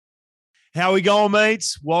How we going,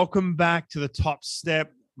 mates? Welcome back to the Top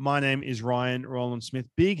Step. My name is Ryan Roland Smith.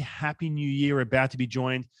 Big happy new year. About to be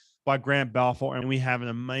joined by Grant Balfour, and we have an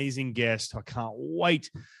amazing guest. I can't wait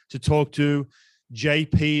to talk to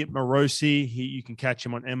JP Morosi. You can catch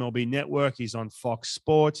him on MLB Network. He's on Fox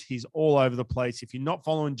Sports. He's all over the place. If you're not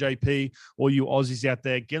following JP, all you Aussies out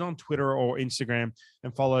there, get on Twitter or Instagram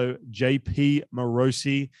and follow JP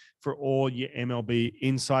Morosi for all your MLB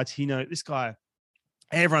insights. This guy.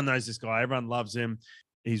 Everyone knows this guy. Everyone loves him.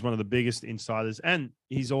 He's one of the biggest insiders, and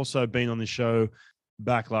he's also been on the show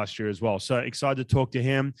back last year as well. So excited to talk to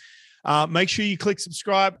him. Make sure you click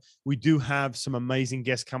subscribe. We do have some amazing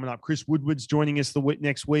guests coming up. Chris Woodward's joining us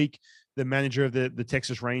next week, the manager of the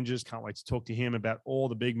Texas Rangers. Can't wait to talk to him about all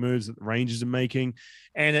the big moves that the Rangers are making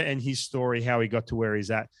and his story, how he got to where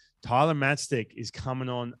he's at. Tyler Matstick is coming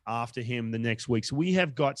on after him the next week. So we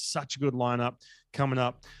have got such a good lineup coming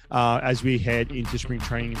up as we head into spring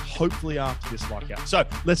training, hopefully after this lockout. So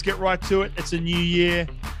let's get right to it. It's a new year.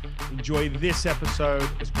 Enjoy this episode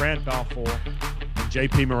as Grant Balfour and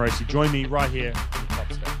JP Morosi join me right here on the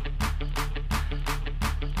Top Step.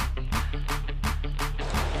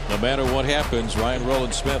 No matter what happens, Ryan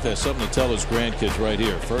Roland Smith has something to tell his grandkids right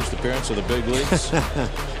here. First appearance of the big leagues.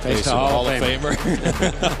 Face of a Hall of Famer.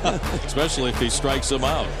 Especially if he strikes them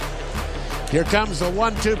out. Here comes the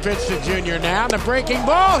 1-2 pitch to Junior now. The breaking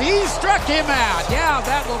ball. He struck him out. Yeah,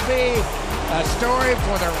 that will be a story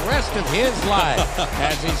for the rest of his life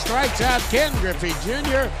as he strikes out Ken Griffey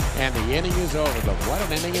Jr. and the inning is over. But what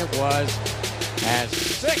an inning it was as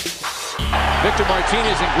 6. Victor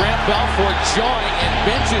Martinez and Grant Balfour jawing, and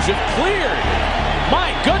benches have cleared.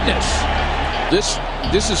 My goodness.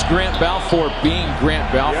 This is Grant Balfour being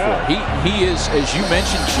Grant Balfour. Yeah. He is, as you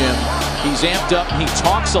mentioned, Jim, he's amped up. He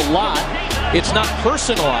talks a lot. It's not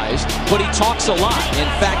personalized, but he talks a lot. In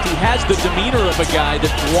fact, he has the demeanor of a guy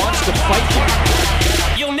that wants to fight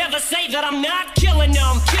you. You'll never say that I'm not killing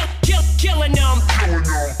them. Killing them.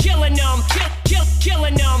 Killing them.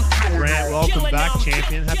 Killing them. Grant, welcome back,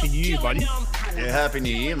 champion. Happy New Year, buddy. Yeah, Happy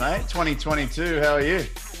New Year, mate. 2022. How are you?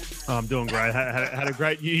 Oh, I'm doing great. Had a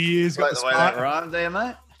great New Year's. Like the way that rhymed there,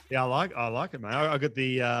 mate. Yeah, I like it, mate. I got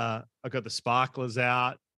the sparklers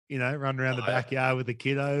out. Running around the backyard with the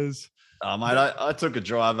kiddos. Oh, mate, I took a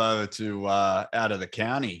drive over to out of the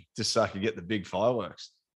county just so I could get the big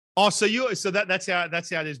fireworks. Oh, so that's how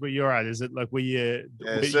it is where you're at. Is it like where you?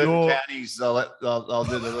 Yeah, certain counties they'll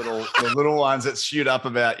do the little ones that shoot up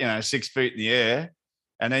about 6 feet in the air,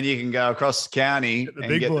 and then you can go across the county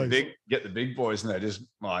and get the big boys, and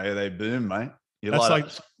they boom, mate. You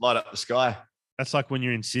light up the sky. That's like when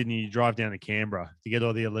you're in Sydney, you drive down to Canberra to get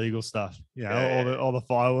all the illegal stuff. All the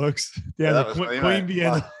fireworks. Yeah, the Queen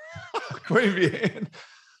Vienna. Queen Vienna.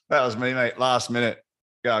 That was me, mate. Last minute.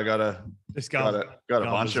 Yeah, I got a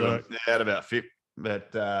bunch of them. Yeah, had about 50. But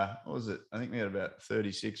what was it? I think we had about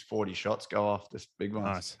 36, 40 shots go off. This big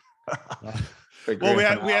ones. Nice. Well, we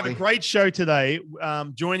have a great show today.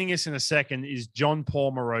 Joining us in a second is Jon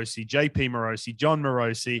Morosi, JP Morosi, Jon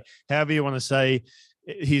Morosi, however you want to say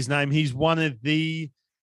his name. He's one of the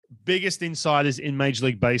biggest insiders in Major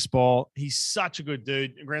League Baseball. He's such a good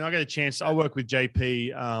dude. Grant, I got a chance. I work with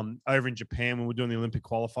JP over in Japan when we're doing the Olympic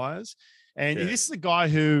qualifiers. And this is a guy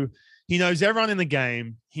who he knows everyone in the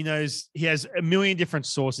game. He knows he has a million different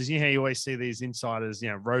sources. You know how you always see these insiders,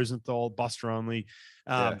 Rosenthal, Buster Only,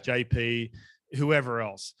 JP, whoever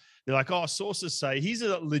else. They're like, sources say he's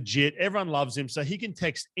a legit. Everyone loves him, so he can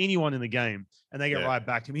text anyone in the game and they get right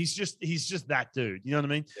back to him. He's just that dude. You know what I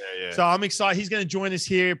mean? Yeah. So I'm excited. He's going to join us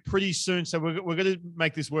here pretty soon. So we're going to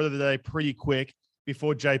make this word of the day pretty quick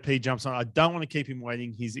before JP jumps on. I don't want to keep him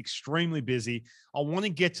waiting. He's extremely busy. I want to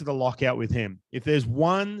get to the lockout with him. If there's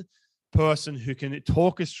one person who can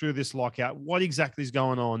talk us through this lockout, what exactly is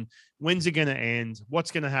going on, when's it going to end,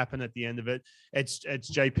 what's going to happen at the end of it, it's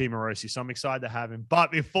JP Morosi. So I'm excied to have him.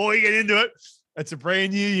 But before we get into it, it's a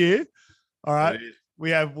brand new year. All right.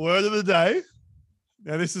 We have word of the day.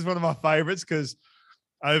 Now, this is one of my favorites because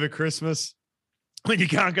over Christmas, when you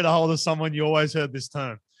can't get a hold of someone, you always heard this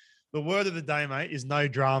term. The word of the day, mate, is no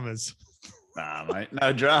dramas. Nah, mate,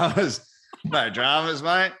 no dramas. No dramas,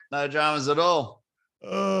 mate. No dramas at all.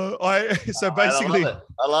 Basically,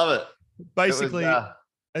 I love it. Basically,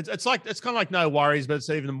 it's kind of like no worries, but it's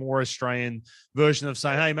even a more Australian version of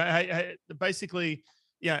saying, hey, mate, hey, basically,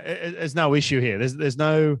 there's no issue here. There's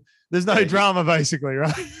no drama, basically,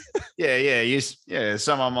 right? Yeah.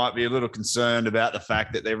 Someone might be a little concerned about the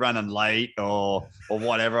fact that they're running late or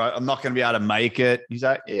whatever. I'm not going to be able to make it. He's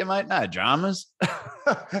like, yeah, mate, no dramas.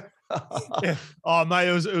 Yeah. Oh, mate,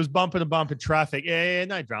 it was bumper to bumper traffic. Yeah,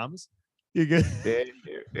 no dramas. You good?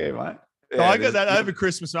 Yeah, mate. So I got that over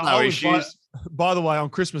Christmas. No issues. By the way, on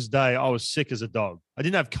Christmas Day, I was sick as a dog. I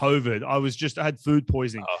didn't have COVID. I had food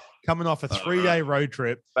poisoning. Coming off a 3-day road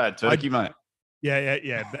trip. Bad turkey, mate.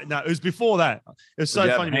 Yeah. But no, it was before that. It was so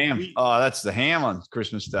funny. Ham? That's the ham on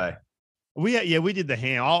Christmas Day. We did the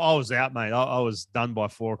ham. I was out, mate. I was done by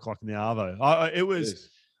 4:00 in the arvo.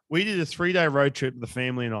 We did a 3-day road trip. The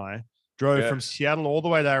family and I drove from Seattle all the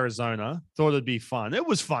way to Arizona. Thought it'd be fun. It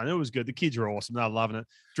was fun. It was good. The kids were awesome. They're loving it.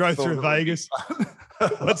 Drove through Vegas.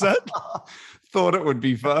 What's that? Thought it would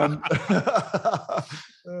be fun.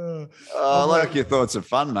 I like your thoughts of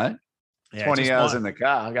fun, mate. Yeah, 20 hours in the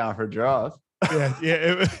car going for a drive.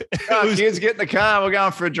 Yeah. Kids, get in the car. We're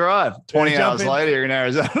going for a drive. 20 hours later, you're in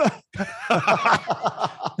Arizona.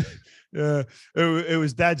 Yeah, it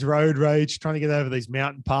was Dad's road rage, trying to get over these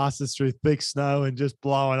mountain passes through thick snow and just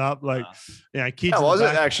blowing up kids. How was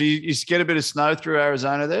it actually? You get a bit of snow through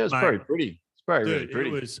Arizona there. It was very pretty. It's really pretty.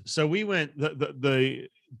 It was. So we went the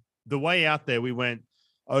way out there. We went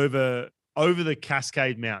over the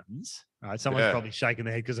Cascade Mountains. All right, someone's probably shaking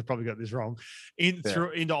their head because I probably got this wrong.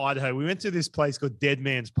 Into Idaho, we went to this place called Dead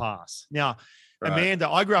Man's Pass. Now, Amanda,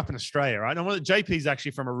 I grew up in Australia, right? And JP's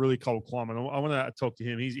actually from a really cold climate. I want to talk to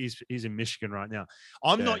him. He's in Michigan right now.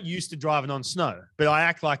 I'm not used to driving on snow, but I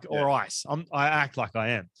act like or ice. I act like I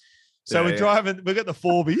am. So we're driving. We got the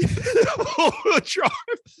 4B.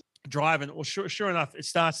 Driving. Well, sure enough,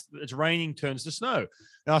 it's raining, turns to snow.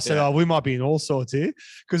 And I said, we might be in all sorts here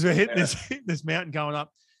because we're hitting this mountain going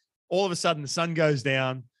up. All of a sudden, the sun goes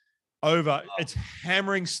down over. It's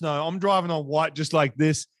hammering snow. I'm driving on white just like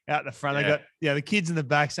this out the front. I got the kids in the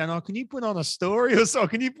back saying, "Oh, can you put on a story or so?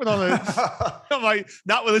 Can you put on a?" I'm like,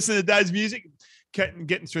 "No, we're listening to Dad's music."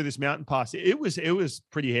 Getting through this mountain pass. It was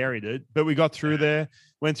pretty hairy, dude. But we got through there,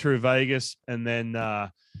 went through Vegas, and then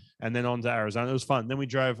on to Arizona. It was fun. Then we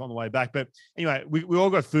drove on the way back. But anyway, we all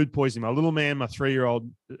got food poisoning. My little man, my 3-year-old,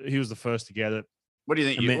 he was the first to get it. What do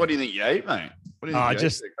you think? What do you think you ate, mate? What do you think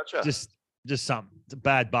you ate? Just something. It's a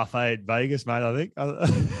bad buffet at Vegas, mate. I think. I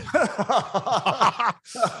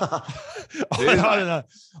don't know.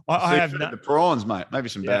 I have the prawns, mate. Maybe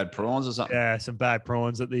some bad prawns or something. Yeah, some bad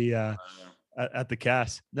prawns at the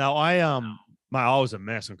Cass. No, I was a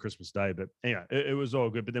mess on Christmas Day, but anyway, it was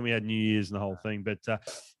all good. But then we had New Year's and the whole thing. But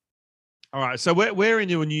all right, so we're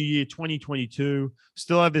into a new year, 2022.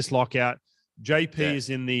 Still have this lockout. JP is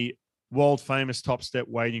in the world famous Top Step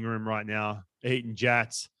waiting room right now, eating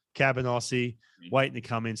Jats, Cabanossi, waiting to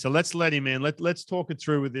come in. So let's let him in. Let's talk it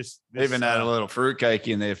through with this. Even had a little fruitcake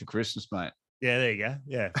in there for Christmas, mate. Yeah, there you go.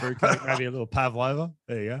 Yeah, fruitcake, maybe a little pavlova.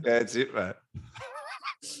 There you go. Yeah, that's it, mate.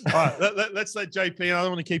 All right, let's let JP. I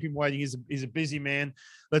don't want to keep him waiting. He's a busy man.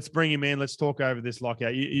 Let's bring him in. Let's talk over this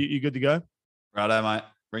lockout. You good to go? Righto, mate.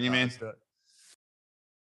 Bring him in.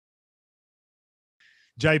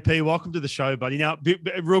 JP, welcome to the show, buddy. Now,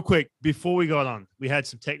 real quick, before we got on, we had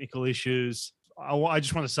some technical issues. I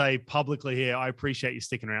just want to say publicly here, I appreciate you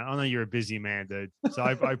sticking around. I know you're a busy man, dude. So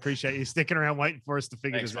I appreciate you sticking around waiting for us to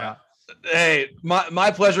figure this out. Hey,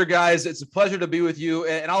 my pleasure, guys. It's a pleasure to be with you.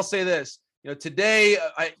 And I'll say this. Today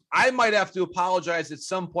I might have to apologize at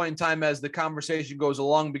some point in time as the conversation goes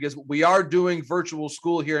along because we are doing virtual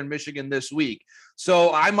school here in Michigan this week.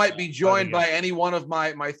 So I might be joined by any one of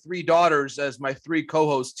my 3 daughters as my 3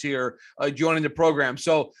 co-hosts here joining the program.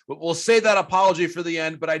 So we'll save that apology for the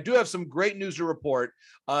end. But I do have some great news to report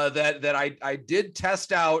that I did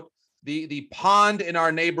test out the pond in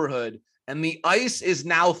our neighborhood, and the ice is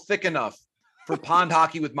now thick enough for pond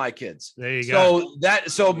hockey with my kids. There you go.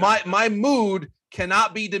 So my mood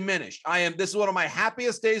cannot be diminished. This is one of my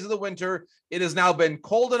happiest days of the winter. It has now been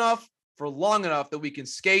cold enough for long enough that we can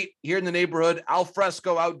skate here in the neighborhood, al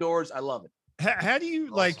fresco outdoors. I love it. How do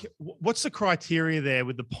you what's the criteria there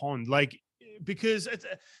with the pond? Because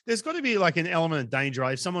there's got to be an element of danger.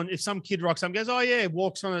 Right? If some kid rocks up and goes, oh yeah,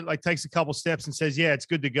 walks on it, takes a couple steps and says, yeah, it's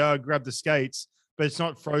good to go, grab the skates, but it's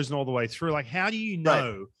not frozen all the way through. How do you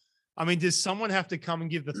know? Right. I mean, does someone have to come and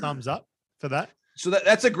give the thumbs up for that? So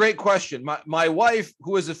that's a great question. My wife,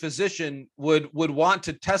 who is a physician, would want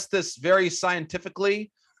to test this very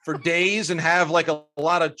scientifically for days and have a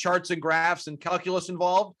lot of charts and graphs and calculus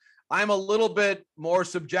involved. I'm a little bit more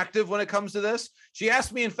subjective when it comes to this. She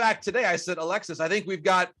asked me, in fact, today, I said, Alexis, I think we've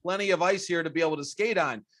got plenty of ice here to be able to skate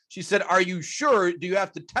on. She said, are you sure? Do you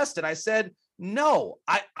have to test it? I said, no,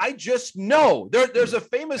 I just know. There's a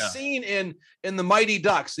famous scene in the Mighty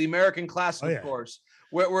Ducks, the American classic, of course,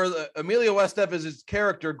 where Emilio Estevez is his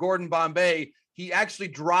character, Gordon Bombay. He actually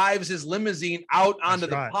drives his limousine out onto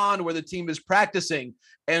the pond where the team is practicing.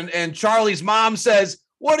 And Charlie's mom says,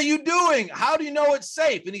 what are you doing? How do you know it's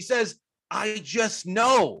safe? And he says, I just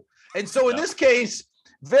know. And so in this case,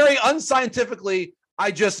 very unscientifically,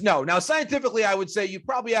 I just know. Now, scientifically, I would say you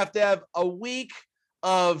probably have to have a week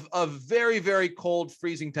of very, very cold,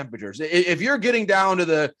 freezing temperatures. If you're getting down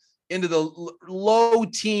to into the low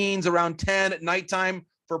teens, around 10 at nighttime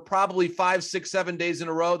for probably 5, 6, 7 days in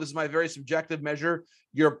a row, this is my very subjective measure,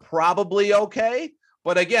 you're probably okay.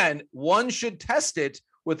 But again, one should test it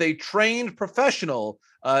with a trained professional.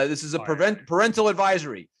 This is a parental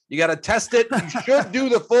advisory. You got to test it. You should do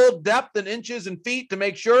the full depth in inches and feet to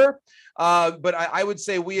make sure. But I would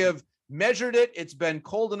say we have measured it. It's been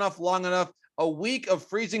cold enough, long enough. A week of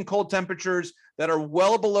freezing cold temperatures that are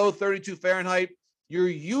well below 32 Fahrenheit, you're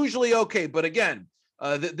usually okay. But again,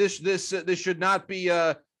 this should not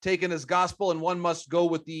be taken as gospel, and one must go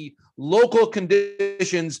with the local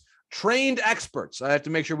conditions. Trained experts. I have to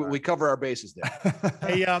make sure we cover our bases there.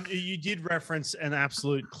 Hey, you did reference an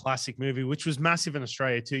absolute classic movie, which was massive in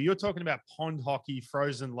Australia too. You're talking about pond hockey,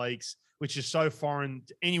 frozen lakes, which is so foreign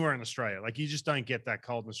to anywhere in Australia. Like you just don't get that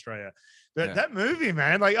cold in Australia. But that movie,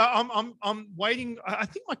 man, like I'm waiting. I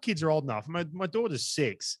think my kids are old enough. My daughter's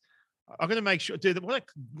 6. I'm going to make sure, dude.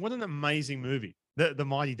 What an amazing movie. The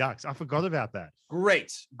Mighty Ducks. I forgot about that.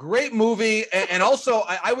 Great movie. And also,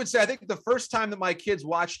 I would say, I think the first time that my kids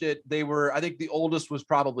watched it, I think the oldest was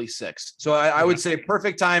probably 6. So I would say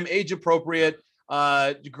perfect time, age appropriate,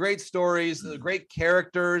 great stories, great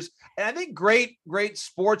characters. And I think great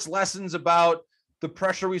sports lessons about the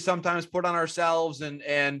pressure we sometimes put on ourselves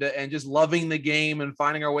and just loving the game and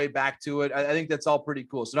finding our way back to it. I think that's all pretty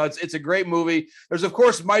cool. So no, it's a great movie. There's of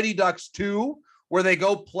course Mighty Ducks 2, where they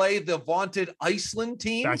go play the vaunted Iceland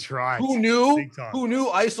team. That's right. Who knew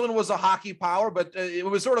Iceland was a hockey power, but it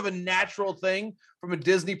was sort of a natural thing from a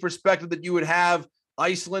Disney perspective that you would have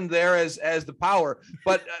Iceland there as the power.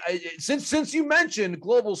 But since you mentioned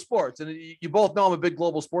global sports, and you both know I'm a big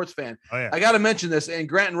global sports fan, I got to mention this. And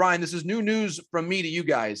Grant and Ryan, this is new news from me to you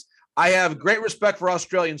guys. I have great respect for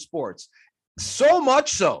Australian sports, so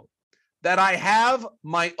much so that I have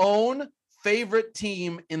my own favorite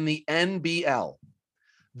team in the NBL.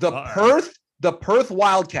 The Perth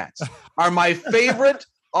Wildcats are my favorite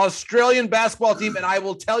Australian basketball team, and I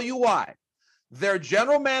will tell you why. Their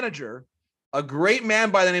general manager, a great man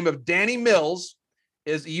by the name of Danny Mills,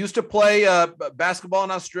 he used to play basketball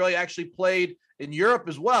in Australia, actually played in Europe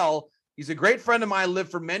as well. He's a great friend of mine, lived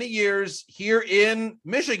for many years here in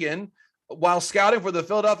Michigan while scouting for the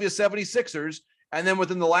Philadelphia 76ers, and then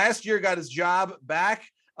within the last year got his job back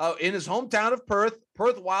in his hometown of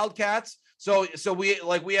Perth Wildcats. So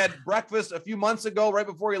we had breakfast a few months ago, right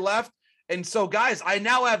before he left. And so, guys, I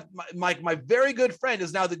now have my very good friend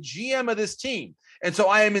is now the GM of this team. And so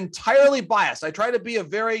I am entirely biased. I try to be a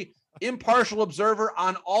very impartial observer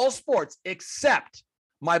on all sports, except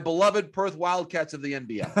my beloved Perth Wildcats of the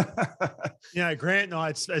NBL. Yeah, Grant, no,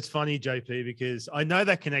 it's funny, JP, because I know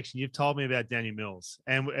that connection. You've told me about Danny Mills,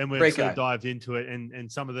 and we've sort of dived into it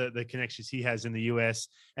and some of the connections he has in the US,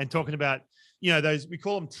 and talking about, those, we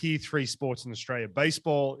call them tier 3 sports in Australia.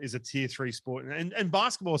 Baseball is a tier 3 sport, and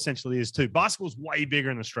basketball essentially is too. Basketball's way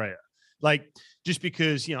bigger in Australia. Like, just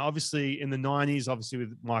because, obviously in the 90s, obviously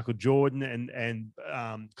with Michael Jordan and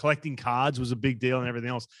collecting cards was a big deal and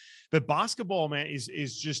everything else. But basketball, man, is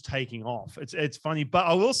just taking off. It's funny. But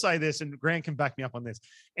I will say this, and Grant can back me up on this.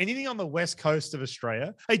 Anything on the west coast of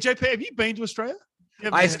Australia. Hey, JP, have you been to Australia?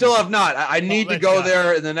 I still have not. I need to go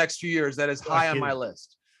there in the next few years. That is high on my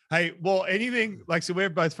list. Hey, well, anything so we're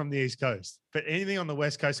both from the East Coast, but anything on the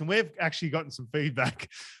West Coast, and we've actually gotten some feedback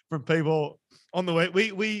from people on the way.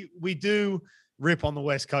 We do rip on the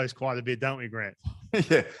West Coast quite a bit, don't we, Grant?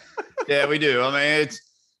 Yeah, we do. I mean,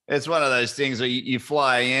 it's one of those things where you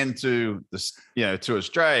fly into to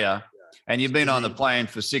Australia, and you've been on the plane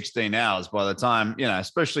for 16 hours by the time,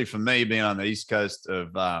 especially for me being on the East Coast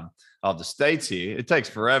of the States here, it takes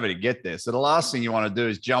forever to get there. So the last thing you want to do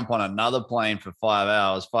is jump on another plane for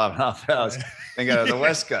 5.5 hours and go to the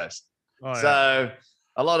West Coast. So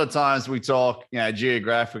a lot of times we talk,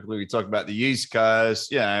 geographically, we talk about the East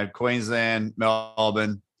Coast, Queensland,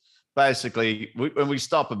 Melbourne. Basically, when we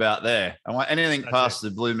stop about there, I want anything past the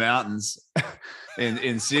Blue Mountains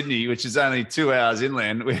in Sydney, which is only 2 hours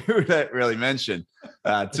inland, we don't really mention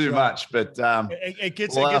too much. But it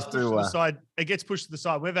gets pushed to the side. It gets pushed to the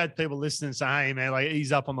side. We've had people listening and say, "Hey, man, like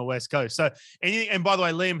he's up on the West Coast." So, and by the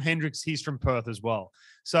way, Liam Hendricks, he's from Perth as well.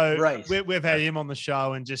 So we've had him on the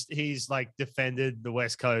show, and just he's like defended the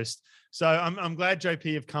West Coast. So I'm glad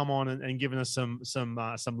JP have come on and given us some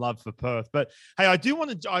love for Perth. But hey, I do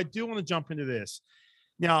want to jump into this.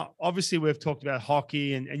 Now, obviously, we've talked about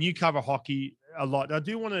hockey, and you cover hockey a lot. I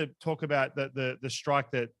do want to talk about the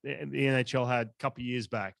strike that the NHL had a couple of years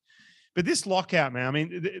back, But this lockout, man, I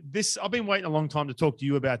mean, I've been waiting a long time to talk to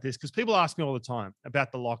you about this because people ask me all the time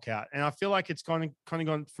about the lockout. And I feel like it's kind of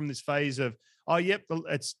gone from this phase of, oh, yep,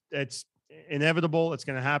 it's inevitable. It's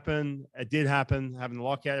going to happen. It did happen, having the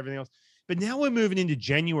lockout, everything else. But now we're moving into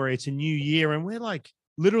January. It's a new year. And we're like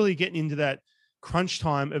literally getting into that crunch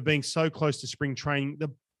time of being so close to spring training.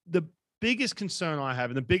 The biggest concern I have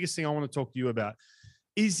and the biggest thing I want to talk to you about,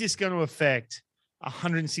 is this going to affect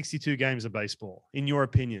 162 games of baseball, in your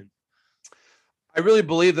opinion? I really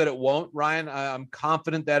believe that it won't, Ryan. I'm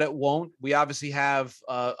confident that it won't. We obviously have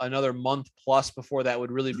another month plus before that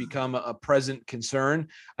would really become a present concern.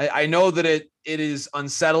 I know that it is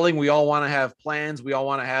unsettling. We all want to have plans. We all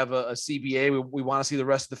want to have a CBA. We want to see the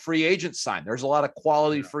rest of the free agents sign. There's a lot of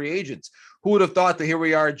quality free agents. Who would have thought that here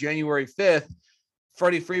we are January 5th,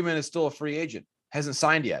 Freddie Freeman is still a free agent, hasn't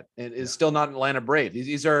signed yet. It is still not an Atlanta Brave.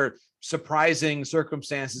 These are surprising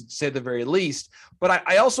circumstances, to say the very least. But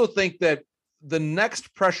I also think that the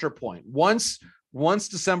next pressure point, once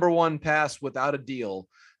December 1 passed without a deal,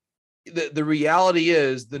 the reality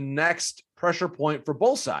is the next pressure point for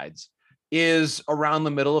both sides is around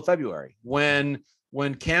the middle of February, when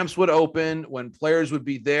camps would open, when players would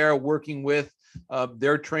be there working with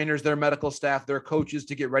their trainers, their medical staff, their coaches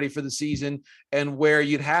to get ready for the season, and where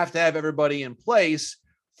you'd have to have everybody in place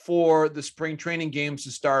for the spring training games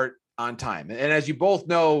to start on time. And as you both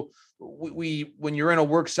know, when you're in a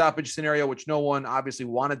work stoppage scenario, which no one obviously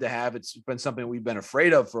wanted to have, it's been something we've been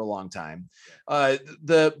afraid of for a long time.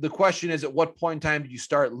 The question is, at what point in time do you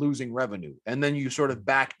start losing revenue? And then you sort of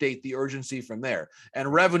backdate the urgency from there.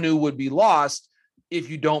 And revenue would be lost if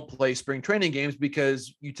you don't play spring training games,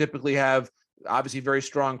 because you typically have obviously very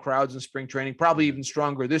strong crowds in spring training, probably even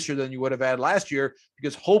stronger this year than you would have had last year,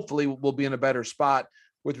 because hopefully we'll be in a better spot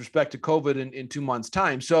with respect to COVID in 2 months'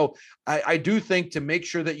 time. So I do think to make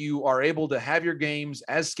sure that you are able to have your games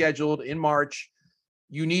as scheduled in March,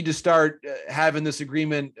 you need to start having this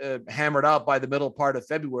agreement hammered out by the middle part of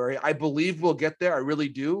February. I believe we'll get there. I really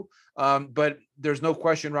do. But there's no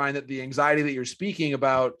question, Ryan, that the anxiety that you're speaking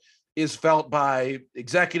about is felt by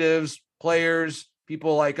executives, players,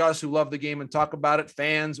 people like us who love the game and talk about it,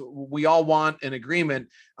 fans. We all want an agreement.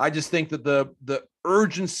 I just think that the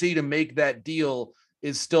urgency to make that deal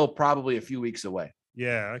is still probably a few weeks away.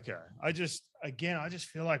 Yeah. Okay. I just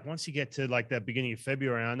feel like once you get to like that beginning of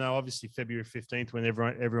February, I know obviously February 15th, when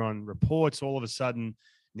everyone reports, all of a sudden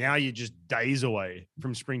now you're just days away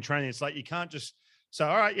from spring training. It's like, you can't just say,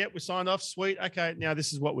 all right, yeah, we signed off. Sweet. Okay. Now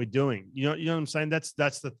this is what we're doing. You know what I'm saying? That's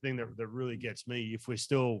the thing that really gets me. If we're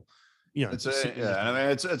still, I mean,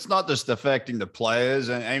 it's not just affecting the players,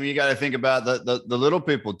 and I mean, you got to think about the little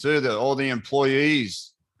people too, all the employees,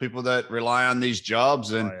 people that rely on these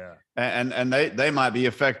jobs, and they might be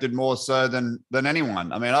affected more so than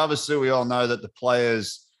anyone. I mean, obviously we all know that the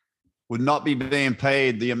players would not be being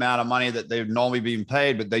paid the amount of money that they've normally been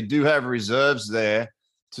paid, but they do have reserves there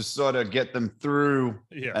to sort of get them through.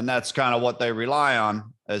 Yeah. And that's kind of what they rely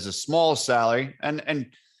on as a small salary. And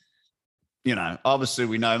obviously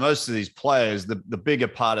we know most of these players, the bigger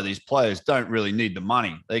part of these players don't really need the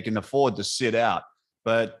money. They can afford to sit out.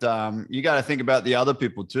 But you got to think about the other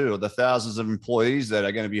people too, the thousands of employees that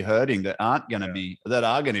are going to be hurting, that are going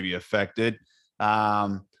to be affected.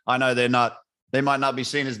 I know they might not be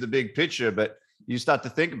seen as the big picture, but you start to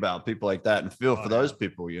think about people like that and feel for those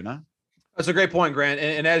people, That's a great point, Grant.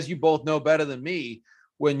 And as you both know better than me,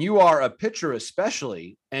 when you are a pitcher,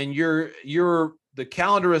 especially, and the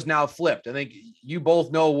calendar is now flipped. I think you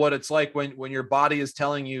both know what it's like when your body is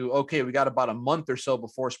telling you, okay, we got about a month or so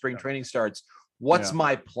before spring training starts. What's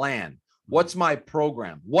my plan? What's my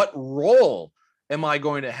program? What role am I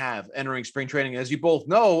going to have entering spring training? As you both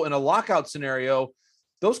know, in a lockout scenario,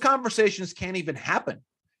 those conversations can't even happen.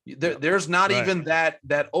 There's not even that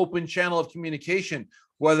open channel of communication,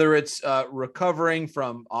 whether it's recovering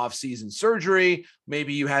from off-season surgery.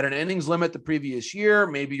 Maybe you had an innings limit the previous year.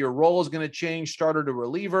 Maybe your role is going to change, starter to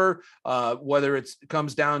reliever, whether it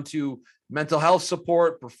comes down to mental health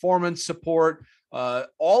support, performance support.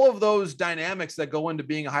 All of those dynamics that go into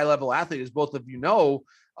being a high-level athlete, as both of you know,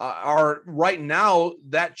 are right now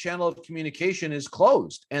that channel of communication is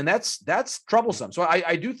closed, and that's troublesome. So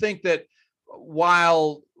I do think that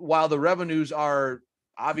while the revenues are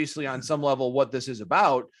obviously on some level what this is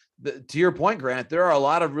about, to your point, Grant, there are a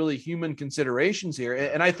lot of really human considerations here,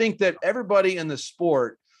 and I think that everybody in the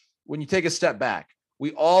sport, when you take a step back,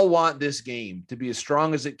 we all want this game to be as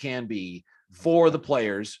strong as it can be for the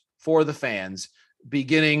players, for the fans,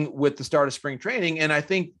 beginning with the start of spring training. And I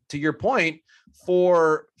think, to your point,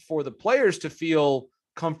 for the players to feel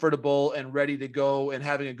comfortable and ready to go and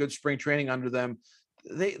having a good spring training under them,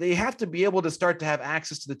 they have to be able to start to have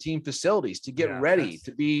access to the team facilities to get ready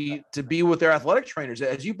to be with their athletic trainers.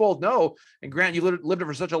 As you both know, and Grant, you lived it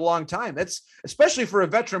for such a long time. That's especially for a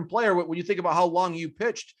veteran player. When you think about how long you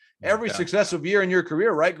pitched, every successive year in your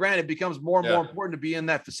career, right, Grant, it becomes more and more important to be in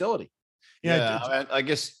that facility. I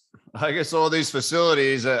guess all these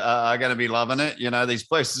facilities are going to be loving it. You know, these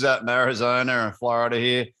places out in Arizona and Florida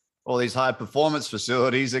here, all these high performance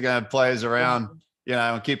facilities are going to have players around, you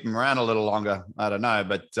know, and keep them around a little longer. I don't know,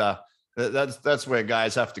 but that's where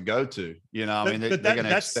guys have to go to. You know, I mean, they're going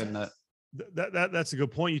to extend that. That's a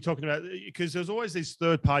good point you're talking about, because there's always these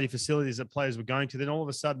third-party facilities that players were going to. Then all of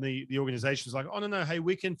a sudden, the organization is like, oh no, hey,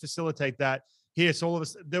 we can facilitate that here. So all of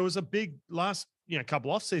us, there was a big last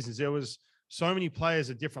couple off seasons. There was so many players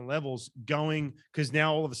at different levels going, because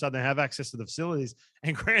now all of a sudden they have access to the facilities.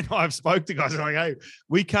 And Grant and I have spoke to guys like, hey,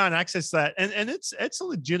 we can't access that. And it's a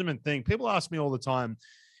legitimate thing. People ask me all the time,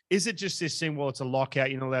 is it just this thing? Well, it's a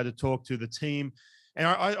lockout. You're not allowed to talk to the team. And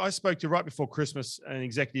I spoke to, right before Christmas, an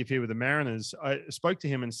executive here with the Mariners. I spoke to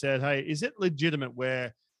him and said, hey, is it legitimate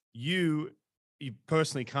where you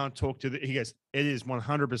personally can't talk to he goes, it is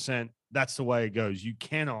 100%. That's the way it goes. You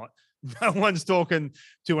cannot, no one's talking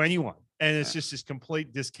to anyone. And it's just this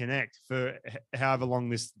complete disconnect for however long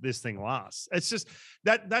this thing lasts. It's just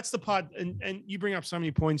that's the part. And you bring up so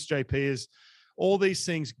many points, JP, is all these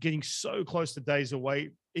things getting so close to days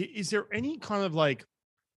away. Is there any kind of like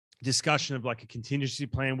discussion of like a contingency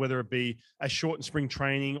plan, whether it be a shortened spring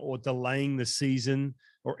training or delaying the season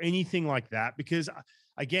or anything like that? Because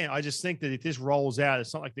again, I just think that if this rolls out,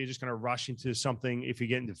 it's not like they're just going to rush into something if you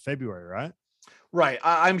get into February, right? Right.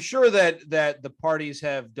 I'm sure that the parties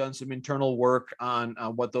have done some internal work on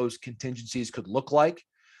what those contingencies could look like.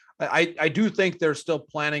 I do think they're still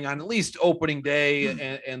planning on at least opening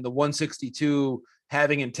day and the 162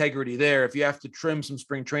 having integrity there. If you have to trim some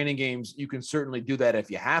spring training games, you can certainly do that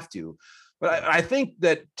if you have to. But I think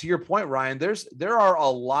that, to your point, Ryan, there are a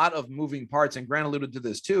lot of moving parts, and Grant alluded to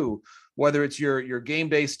this too, whether it's your game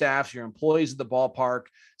day staffs, your employees at the ballpark,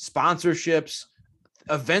 sponsorships,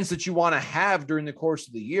 events that you want to have during the course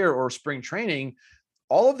of the year or spring training.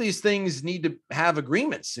 All of these things need to have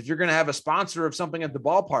agreements. If you're going to have a sponsor of something at the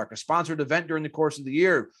ballpark, a sponsored event during the course of the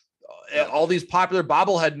year, all these popular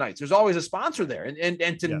bobblehead nights, there's always a sponsor there.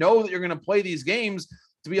 And to know that you're going to play these games,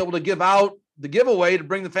 to be able to give out the giveaway to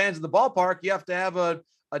bring the fans to the ballpark, you have to have a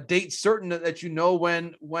date certain that you know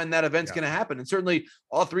when that event's going to happen. And certainly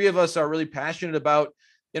all three of us are really passionate about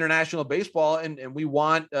international baseball, and we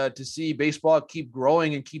want to see baseball keep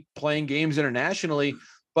growing and keep playing games internationally.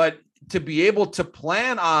 But to be able to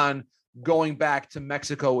plan on going back to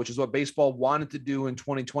Mexico, which is what baseball wanted to do in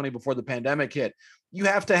 2020 before the pandemic hit, you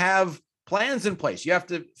have to have plans in place. You have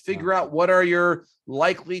to figure out what are your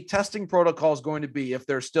likely testing protocols going to be if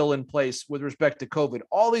they're still in place with respect to COVID,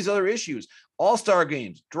 all these other issues, all-star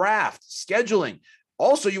games, draft, scheduling.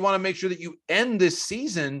 Also, you want to make sure that you end this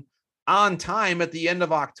season on time at the end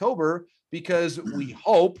of October, because we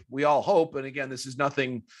all hope, and again, this is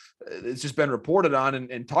nothing, it's just been reported on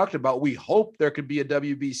and talked about. We hope there could be a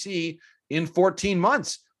WBC in 14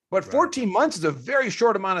 months, but 14 months is a very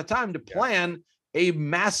short amount of time to plan a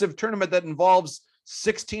massive tournament that involves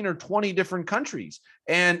 16 or 20 different countries.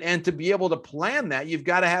 And to be able to plan that, you've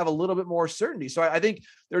got to have a little bit more certainty. So I think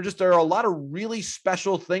there are a lot of really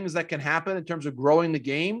special things that can happen in terms of growing the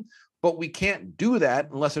game, but we can't do that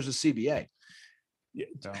unless there's a CBA. Yeah.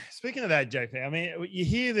 Speaking of that, JP, I mean, you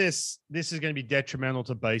hear this is going to be detrimental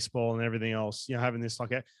to baseball and everything else, having this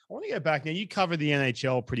like I want to go back now. You covered the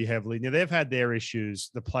NHL pretty heavily. Now they've had their issues,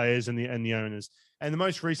 the players and the owners. And the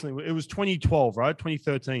most recently, it was 2012, right?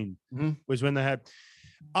 2013 was when they had.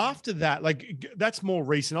 After that, like that's more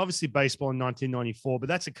recent. Obviously, baseball in 1994, but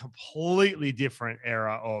that's a completely different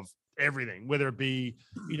era of everything. Whether it be,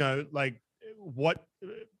 like what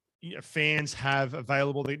fans have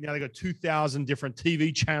available. Now they got 2,000 different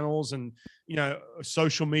TV channels and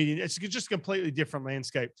social media. It's just a completely different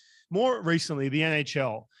landscape. More recently, the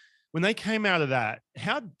NHL. When they came out of that,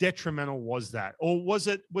 how detrimental was that? Or was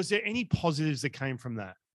there any positives that came from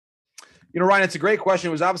that? Ryan, it's a great question.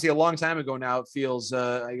 It was obviously a long time ago now. It feels,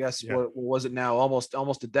 I guess, what was it now?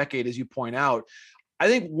 Almost a decade, as you point out. I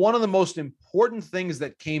think one of the most important things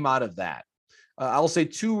that came out of that, I'll say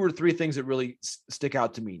 2 or 3 things that really stick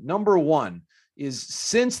out to me. Number one is,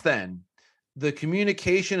 since then, the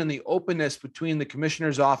communication and the openness between the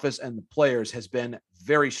commissioner's office and the players has been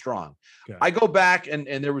very strong. Okay. I go back and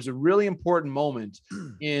there was a really important moment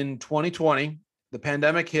in 2020. The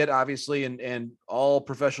pandemic hit, obviously, and all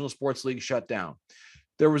professional sports leagues shut down.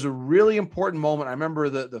 There was a really important moment. I remember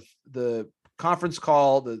the conference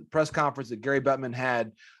call, the press conference that Gary Bettman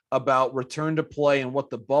had about return to play and what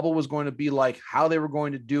the bubble was going to be like, how they were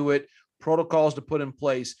going to do it, protocols to put in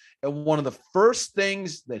place. And one of the first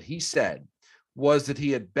things that he said was that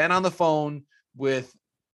he had been on the phone with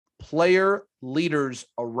player leaders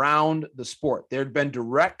around the sport. There had been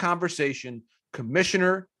direct conversation,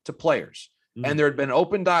 commissioner to players, and there had been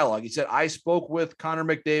open dialogue. He said, I spoke with Connor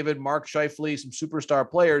McDavid, Mark Scheifele, some superstar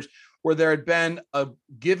players, where there had been a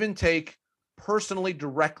give and take personally,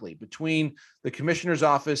 directly between the commissioner's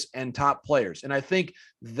office and top players. And I think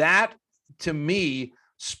that, to me,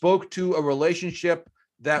 spoke to a relationship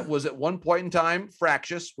that was at one point in time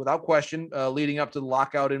fractious, without question, leading up to the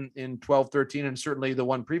lockout in 12-13, and certainly the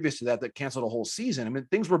one previous to that canceled a whole season. I mean,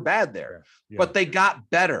 things were bad there, but they got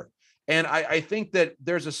better. And I think that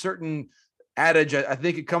there's a certain adage, I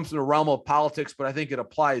think it comes from the realm of politics, but I think it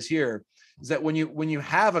applies here, is that when you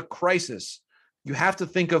have a crisis, you have to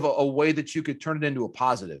think of a way that you could turn it into a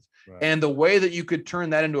positive. Right. And the way that you could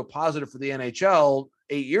turn that into a positive for the NHL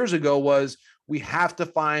 8 years ago was, we have to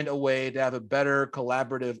find a way to have a better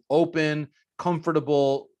collaborative, open,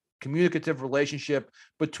 comfortable, communicative relationship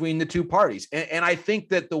between the two parties. And I think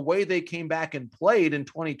that the way they came back and played in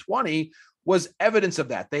 2020 was evidence of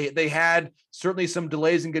that. They had certainly some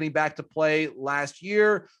delays in getting back to play last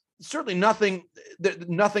year. Certainly nothing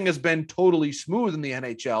has been totally smooth in the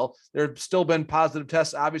NHL. There have still been positive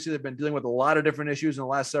tests. Obviously, they've been dealing with a lot of different issues in the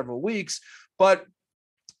last several weeks, but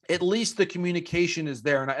at least the communication is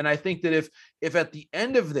there. And I think that if at the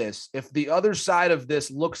end of this, if the other side of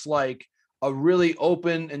this looks like a really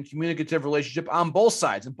open and communicative relationship on both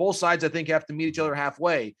sides, and both sides, I think, have to meet each other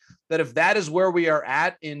halfway, that if that is where we are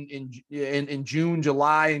at in June,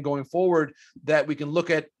 July, and going forward, that we can look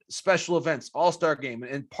at special events, all-star game.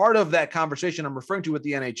 And part of that conversation I'm referring to with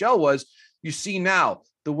the NHL was, you see now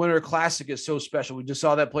the Winter Classic is so special. We just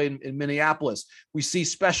saw that played in Minneapolis. We see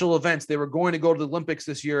special events. They were going to go to the Olympics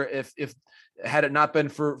this year if had it not been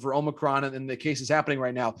for Omicron and the cases happening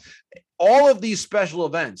right now. All of these special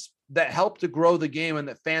events that help to grow the game and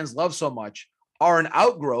that fans love so much are an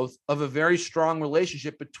outgrowth of a very strong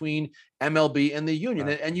relationship between MLB and the union.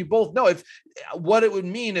 Right. And you both know what it would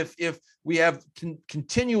mean if we have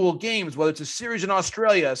continual games, whether it's a series in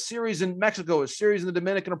Australia, a series in Mexico, a series in the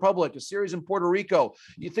Dominican Republic, a series in Puerto Rico.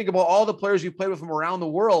 You think about all the players you played with from around the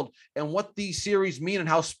world and what these series mean and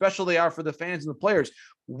how special they are for the fans and the players.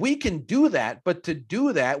 We can do that, but to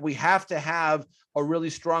do that, we have to have a really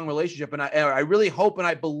strong relationship. And I really hope and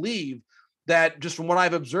I believe that, just from what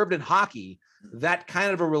I've observed in hockey, that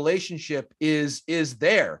kind of a relationship is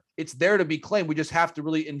there. It's there to be claimed. We just have to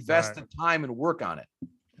really invest the time and work on it.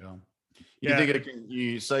 You think it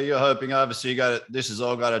can? So you're hoping, obviously, this has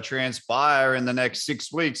all got to transpire in the next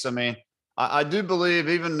 6 weeks. I mean, I do believe,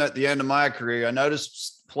 even at the end of my career, I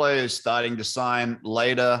noticed players starting to sign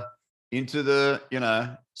later into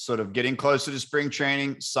the, sort of getting closer to spring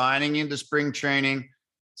training, signing into spring training.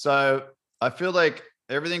 So I feel like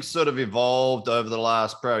everything's sort of evolved over the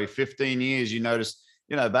last probably 15 years. You notice,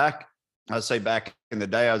 back in the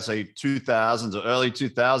day, I'd say 2000s or early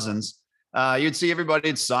 2000s, you'd see everybody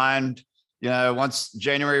had signed, once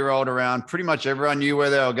January rolled around, pretty much everyone knew where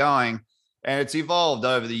they were going. And it's evolved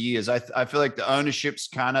over the years. I feel like the ownership's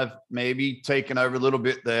kind of maybe taken over a little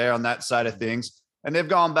bit there on that side of things. And they've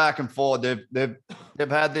gone back and forth. They've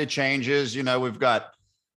had their changes. We've got,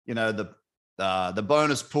 the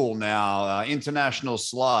bonus pool now, international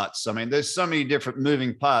slots. I mean, there's so many different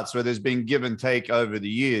moving parts where there's been give and take over the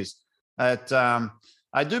years. But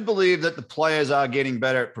I do believe that the players are getting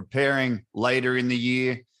better at preparing later in the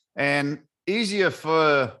year, and easier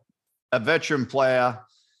for a veteran player,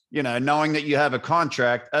 knowing that you have a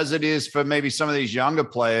contract, as it is for maybe some of these younger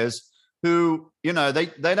players who,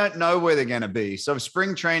 they don't know where they're going to be. So if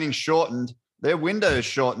spring training shortened, their window is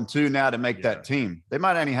shortened too now to make that team. They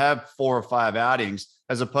might only have 4 or 5 outings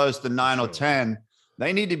as opposed to 9 or 10.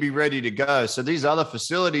 They need to be ready to go. So these other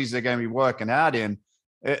facilities they're going to be working out in,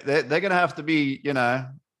 they're going to have to be,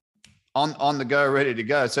 on the go, ready to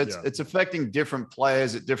go. So it's affecting different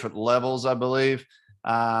players at different levels, I believe.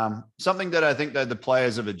 Something that I think that the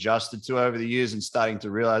players have adjusted to over the years and starting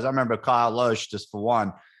to realize. I remember Kyle Loesch, just for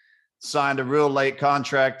one, signed a real late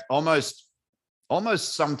contract. Almost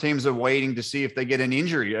some teams are waiting to see if they get an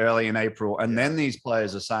injury early in April, and then these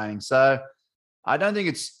players are signing. So I don't think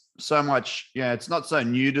it's so much, it's not so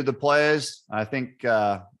new to the players. I think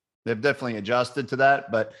they've definitely adjusted to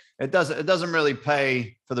that, but it doesn't really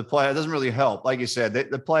pay for the player. It doesn't really help. Like you said,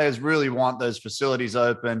 the players really want those facilities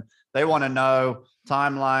open. They want to know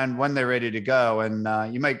timeline when they're ready to go.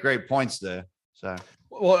 And you make great points there. So.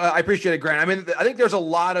 Well, I appreciate it, Grant. I mean, I think there's a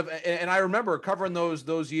lot of, and I remember covering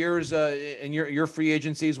those years in your free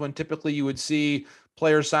agencies when typically you would see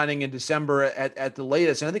players signing in December at the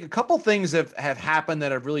latest. And I think a couple things have happened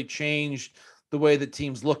that have really changed the way that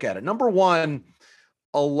teams look at it. Number one,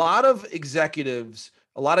 a lot of executives,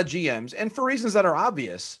 a lot of GMs, and for reasons that are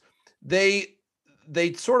obvious, they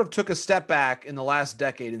sort of took a step back in the last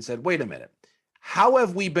decade and said, wait a minute, how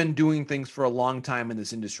have we been doing things for a long time in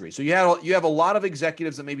this industry? So you have a lot of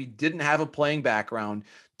executives that maybe didn't have a playing background,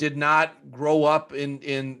 did not grow up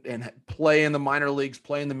and play in the minor leagues,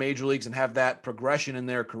 play in the major leagues, and have that progression in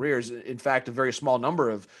their careers. In fact, a very small number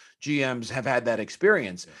of GMs have had that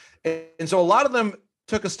experience. And so a lot of them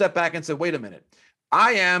took a step back and said, wait a minute,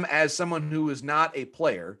 I am, as someone who is not a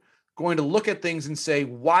player, going to look at things and say,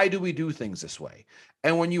 why do we do things this way?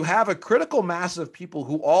 And when you have a critical mass of people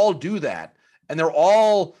who all do that, and they're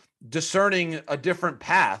all discerning a different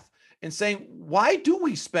path and saying, why do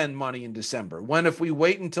we spend money in December? When if we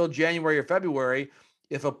wait until January or February,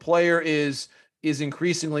 if a player is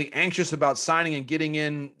increasingly anxious about signing and getting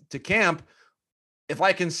in to camp, if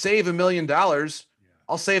I can save $1 million,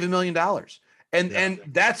 I'll save $1 million. And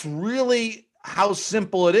that's really how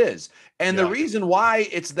simple it is. And the reason why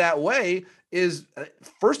it's that way is,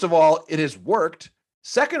 first of all, it has worked.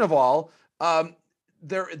 Second of all,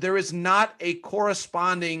 there is not a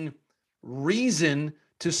corresponding reason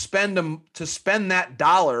to spend that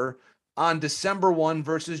dollar on December 1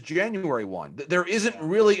 versus January 1. There isn't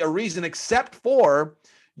really a reason except for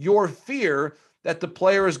your fear that the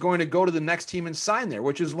player is going to go to the next team and sign there,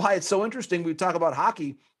 which is why it's so interesting. We talk about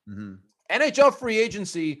hockey. Mm-hmm. NHL free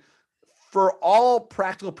agency, for all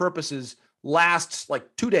practical purposes, lasts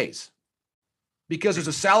like 2 days because there's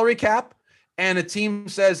a salary cap and a team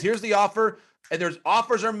says, here's the offer. And there's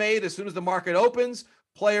offers are made as soon as the market opens.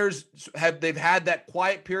 Players they've had that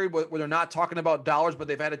quiet period where they're not talking about dollars, but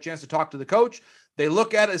they've had a chance to talk to the coach. They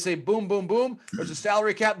look at it and say, boom, boom, boom. There's a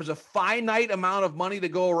salary cap. There's a finite amount of money to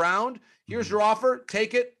go around. Here's your offer.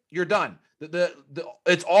 Take it. You're done.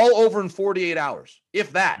 It's all over in 48 hours,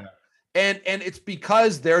 if that. Yeah. And it's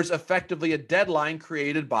because there's effectively a deadline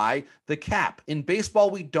created by the cap. In baseball,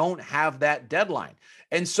 we don't have that deadline.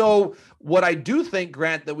 And so what I do think,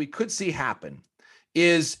 Grant, that we could see happen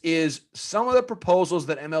is some of the proposals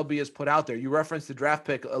that MLB has put out there. You referenced the draft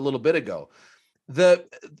pick a little bit ago. The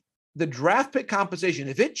draft pick compensation,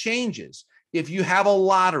 if it changes, if you have a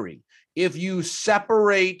lottery, if you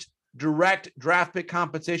separate direct draft pick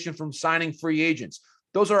compensation from signing free agents,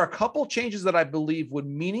 those are a couple changes that I believe would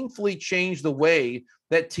meaningfully change the way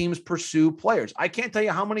that teams pursue players. I can't tell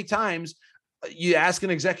you how many times you ask an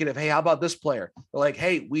executive, hey, how about this player? They're like,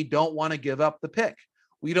 hey, we don't want to give up the pick.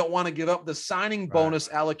 We don't want to give up the signing bonus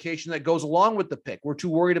allocation that goes along with the pick. We're too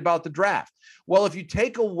worried about the draft. Well, if you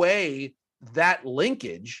take away that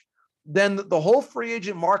linkage, then the whole free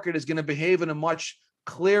agent market is going to behave in a much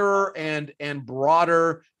clearer and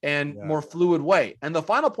broader and more fluid way. And the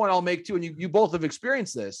final point I'll make too, and you both have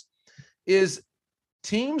experienced this, is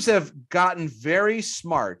teams have gotten very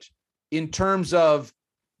smart in terms of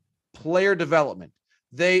player development.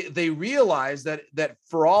 They realize that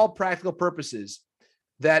for all practical purposes,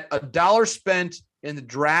 that a dollar spent in the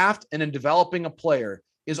draft and in developing a player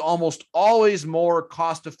is almost always more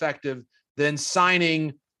cost effective than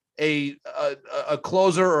signing a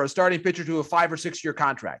closer or a starting pitcher to a 5 or 6 year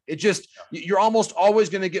contract. It just, you're almost always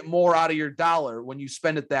going to get more out of your dollar when you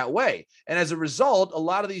spend it that way. And as a result, a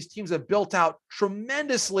lot of these teams have built out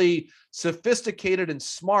tremendously sophisticated and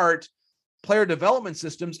smart player development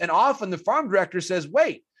systems. And often the farm director says,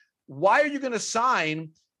 wait, why are you going to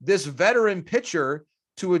sign this veteran pitcher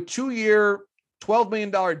to a 2-year, $12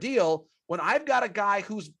 million deal when I've got a guy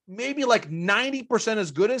who's maybe like 90%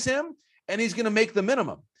 as good as him and he's going to make the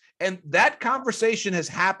minimum? And that conversation has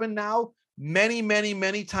happened now many, many,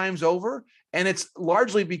 many times over. And it's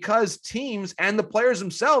largely because teams and the players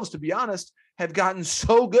themselves, to be honest, have gotten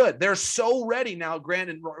so good. They're so ready now,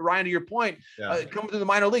 Grant and Ryan, to your point, coming through the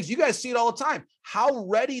minor leagues. You guys see it all the time. How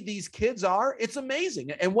ready these kids are. It's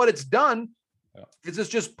amazing. And what it's done is it's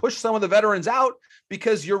just pushed some of the veterans out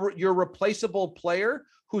because your replaceable player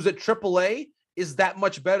who's at AAA is that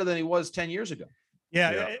much better than he was 10 years ago.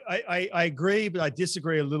 Yeah, I agree, but I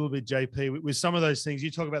disagree a little bit, JP, with some of those things. You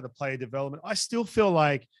talk about the player development. I still feel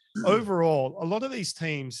like overall, a lot of these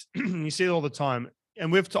teams, you see it all the time,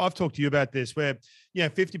 and I've talked to you about this, where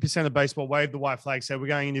 50% of baseball wave the white flag, say we're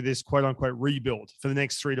going into this quote unquote rebuild for the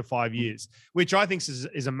next 3 to 5 years, which I think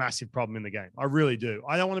is a massive problem in the game. I really do.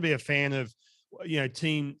 I don't want to be a fan of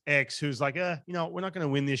Team X who's like, we're not going to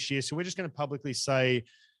win this year, so we're just going to publicly say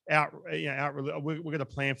we're going to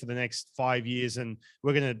plan for the next 5 years, and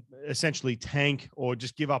we're going to essentially tank or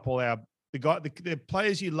just give up all the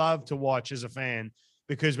players you love to watch as a fan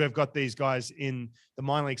because we've got these guys in the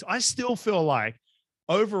minor leagues. I still feel like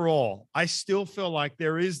overall, I still feel like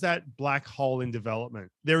there is that black hole in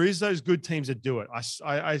development. There is those good teams that do it.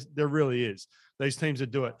 There really is those teams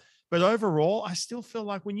that do it. But overall, I still feel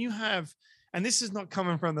like when you have, and this is not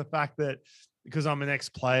coming from the fact that because I'm an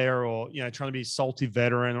ex-player or, trying to be a salty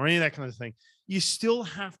veteran or any of that kind of thing, you still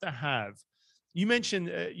have to have, you mentioned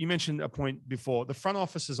a point before, the front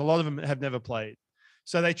offices, a lot of them have never played.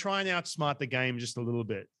 So they try and outsmart the game just a little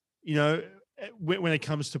bit, when it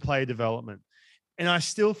comes to player development. And I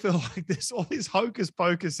still feel like there's all this hocus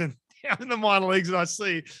pocus and down in the minor leagues that I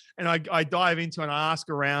see, and I dive into and I ask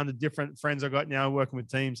around the different friends I've got now working with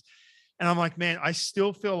teams. And I'm like, man, I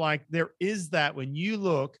still feel like there is that when you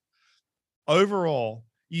look overall,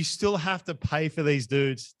 you still have to pay for these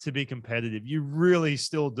dudes to be competitive. You really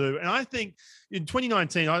still do. And I think in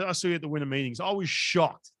 2019, I saw you at the winter meetings. I was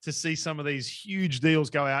shocked to see some of these huge deals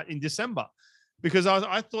go out in December because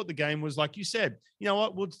I thought the game was like you said, you know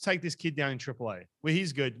what, we'll take this kid down in AAA where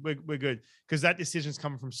he's good. We're good. Because that decision's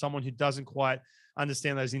coming from someone who doesn't quite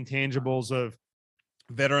understand those intangibles of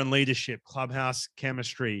veteran leadership, clubhouse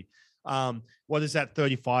chemistry. What is that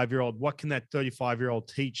 35-year-old? What can that 35-year-old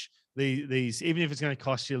teach these, even if it's going to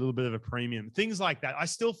cost you a little bit of a premium, things like that. I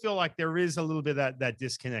still feel like there is a little bit of that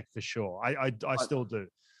disconnect for sure. I still do.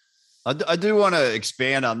 I do want to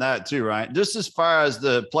expand on that too, right? Just as far as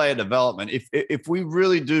the player development, if we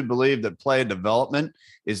really do believe that player development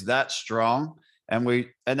is that strong, and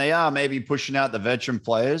they are maybe pushing out the veteran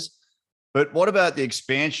players, but what about the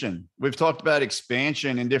expansion? We've talked about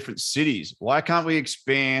expansion in different cities. Why can't we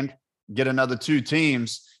expand, get another 2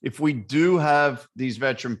 teams? If we do have these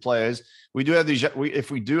veteran players, if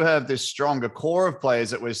we do have this stronger core of players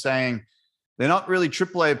that we're saying they're not really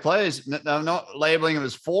AAA players, I'm not labeling them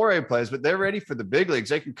as 4A players, but they're ready for the big leagues.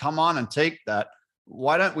 They can come on and take that.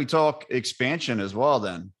 Why don't we talk expansion as well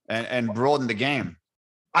then and broaden the game?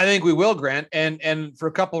 I think we will, Grant, and for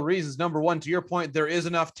a couple of reasons. Number one, to your point, there is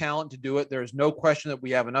enough talent to do it. There is no question that we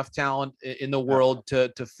have enough talent in the world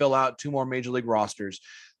to fill out 2 more major league rosters.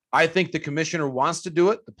 I think the commissioner wants to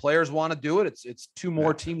do it. The players want to do it. It's 2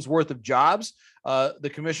 more teams worth of jobs.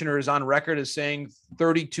 The commissioner is on record as saying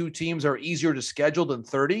 32 teams are easier to schedule than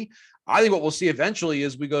 30. I think what we'll see eventually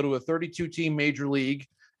is we go to a 32 team major league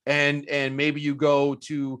and maybe you go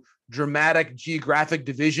to dramatic geographic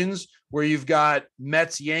divisions where you've got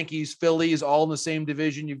Mets, Yankees, Phillies all in the same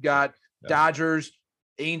division. You've got Dodgers,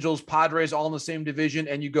 Angels, Padres all in the same division,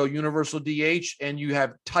 and you go universal DH and you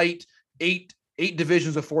have tight 8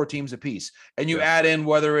 divisions of 4 teams apiece. And you add in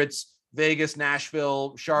whether it's Vegas,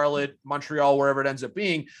 Nashville, Charlotte, Montreal, wherever it ends up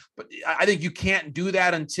being. But I think you can't do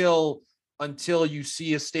that until you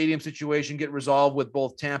see a stadium situation get resolved with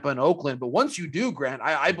both Tampa and Oakland. But once you do, Grant,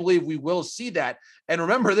 I believe we will see that. And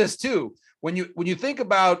remember this too, when you think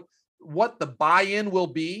about what the buy-in will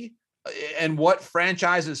be and what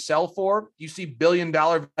franchises sell for, you see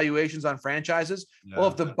billion-dollar valuations on franchises. Yeah. Well,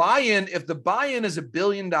 if the buy-in is $1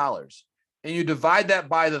 billion and you divide that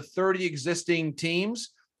by the 30 existing teams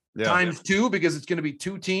times 2, because it's going to be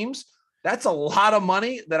 2 teams, that's a lot of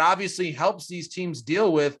money that obviously helps these teams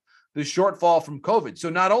deal with the shortfall from COVID. So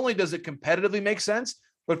not only does it competitively make sense,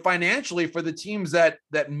 but financially for the teams that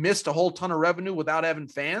missed a whole ton of revenue without having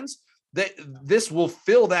fans, this will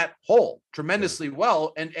fill that hole tremendously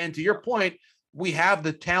well. And to your point, we have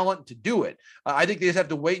the talent to do it. I think they just have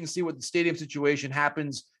to wait and see what the stadium situation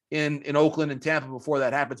happens in Oakland and Tampa before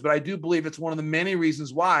that happens. But I do believe it's one of the many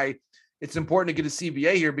reasons why it's important to get a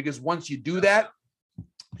CBA here, because once you do that,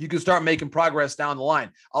 you can start making progress down the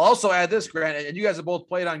line. I'll also add this, Grant, and you guys have both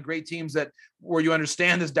played on great teams where you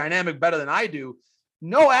understand this dynamic better than I do.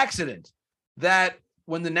 No accident that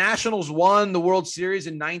when the Nationals won the World Series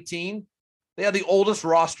in 19, they had the oldest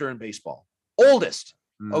roster in baseball. Oldest.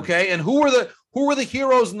 Okay. And who were the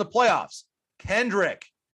heroes in the playoffs? Kendrick,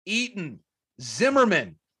 Eaton,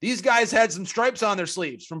 Zimmerman. These guys had some stripes on their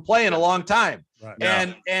sleeves from playing a long time.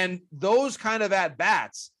 Right. And those kind of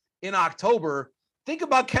at-bats in October, think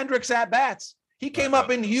about Kendrick's at-bats. He came up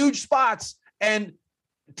in huge spots, and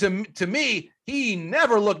to me, he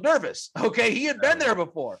never looked nervous. Okay, he had been there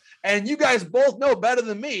before. And you guys both know better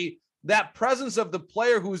than me that presence of the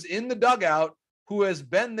player who's in the dugout, who has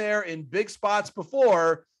been there in big spots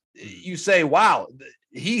before, you say, wow,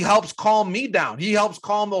 he helps calm me down. He helps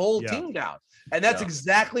calm the whole team down. And that's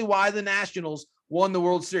exactly why the Nationals won the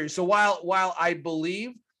World Series. So while I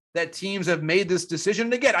believe that teams have made this decision,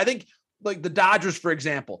 and again, I think like the Dodgers, for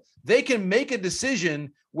example, they can make a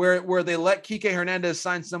decision where they let Kike Hernandez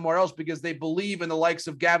sign somewhere else because they believe in the likes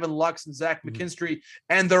of Gavin Lux and Zach McKinstry,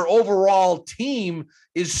 and their overall team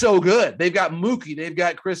is so good. They've got Mookie, they've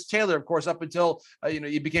got Chris Taylor, of course, up until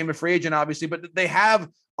he became a free agent, obviously, but they have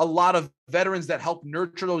a lot of veterans that help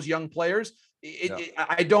nurture those young players.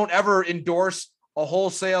 I don't ever endorse a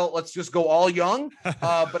wholesale, let's just go all young.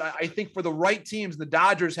 But I think for the right teams, the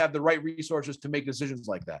Dodgers have the right resources to make decisions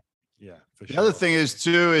like that. Yeah. The other thing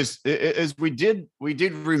is we did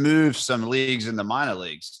remove some leagues in the minor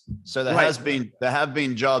leagues. So there have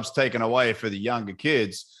been jobs taken away for the younger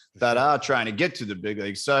kids that are trying to get to the big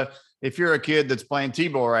leagues. So if you're a kid that's playing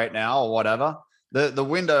T-ball right now or whatever, the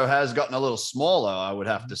window has gotten a little smaller, I would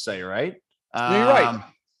have to say, right? You're right.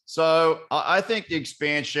 So I think the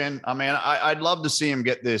expansion, I mean, I'd love to see him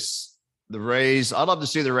get the Rays. I'd love to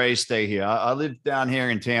see the Rays stay here. I live down here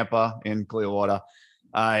in Tampa, in Clearwater.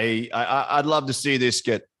 I'd love to see this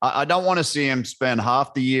I don't want to see him spend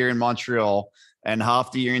half the year in Montreal and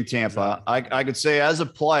half the year in Tampa. I could say as a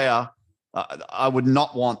player, I would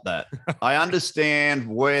not want that. I understand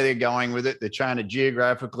where they're going with it. They're trying to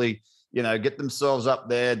geographically, get themselves up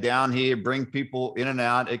there, down here, bring people in and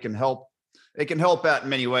out. It can help out in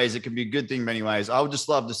many ways. It can be a good thing in many ways. I would just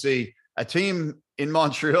love to see a team in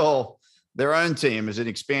Montreal, their own team as an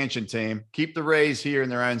expansion team, keep the Rays here in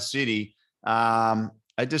their own city.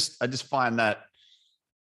 I just find that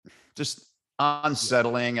just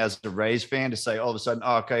unsettling as a Rays fan to say all of a sudden,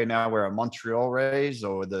 okay, now we're a Montreal Rays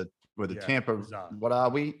or the Tampa. Bizarre. What are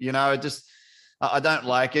we? I don't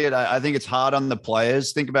like it. I think it's hard on the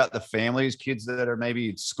players. Think about the families, kids that are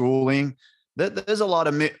maybe schooling. There's a lot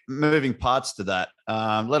of moving parts to that,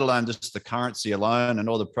 let alone just the currency alone and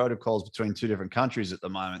all the protocols between two different countries at the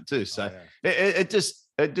moment too. So it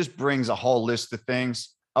just brings a whole list of things.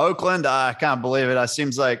 Oakland, I can't believe it. It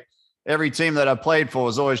seems like every team that I played for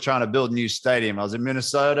was always trying to build a new stadium. I was in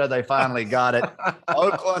Minnesota. They finally got it.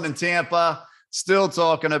 Oakland and Tampa still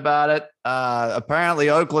talking about it. Apparently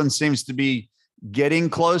Oakland seems to be getting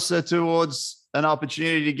closer towards an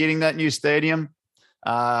opportunity to getting that new stadium.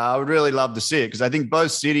 I would really love to see it because I think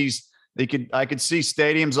both cities, I could see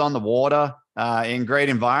stadiums on the water in great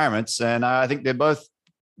environments. And I think they're both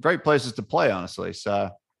great places to play, honestly.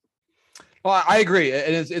 So. Well, I agree.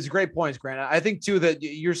 And it's great points, Grant. I think too, that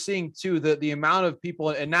you're seeing too, the amount of people,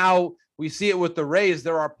 and now we see it with the Rays.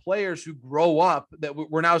 There are players who grow up that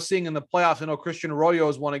we're now seeing in the playoffs. I know Christian Arroyo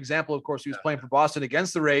is one example. Of course, he was playing for Boston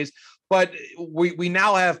against the Rays, but we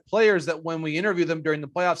now have players that when we interview them during the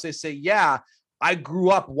playoffs, they say, yeah, I grew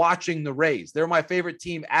up watching the Rays. They're my favorite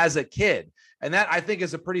team as a kid. And that I think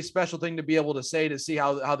is a pretty special thing to be able to say, to see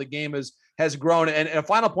how the game has grown. And a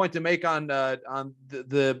final point to make on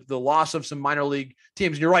the loss of some minor league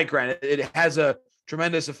teams. You're right, Grant. It has a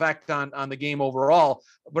tremendous effect on the game overall.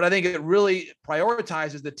 But I think it really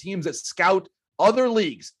prioritizes the teams that scout other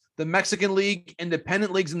leagues, the Mexican League,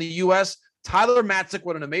 independent leagues in the U.S. Tyler Matzik,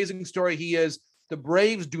 what an amazing story he is. The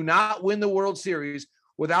Braves do not win the World Series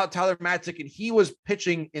without Tyler Matzik, and he was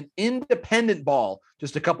pitching an independent ball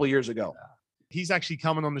just a couple of years ago. He's actually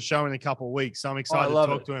coming on the show in a couple of weeks. So I'm excited to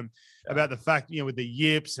talk to him about the fact, with the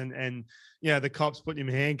yips and the cops putting him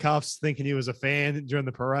in handcuffs, thinking he was a fan during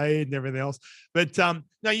the parade and everything else. But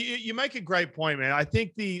no, you make a great point, man. I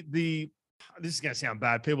think this is going to sound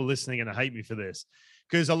bad. People listening are going to hate me for this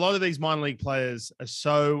because a lot of these minor league players are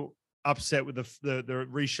so upset with the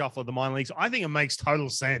reshuffle of the minor leagues. I think it makes total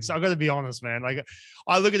sense. I've got to be honest, man. Like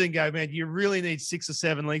I look at it and go, man, you really need 6 or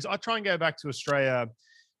 7 leagues. I try and go back to Australia.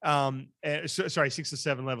 6 or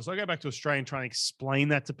 7 levels. So I go back to Australia and try and explain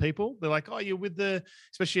that to people. They're like, oh, you're with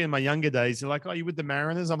especially in my younger days, they're like, oh, you're with the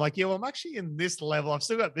Mariners. I'm like, yeah, well, I'm actually in this level. I've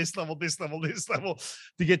still got this level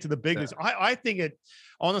to get to the big leagues. I think it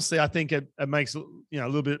makes, a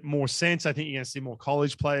little bit more sense. I think you're going to see more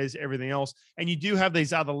college players, everything else. And you do have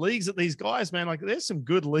these other leagues that these guys, man, like there's some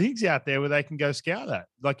good leagues out there where they can go scout at,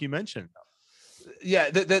 like you mentioned. Yeah,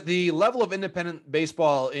 the level of independent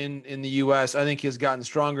baseball in the U.S., I think, has gotten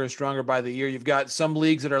stronger and stronger by the year. You've got some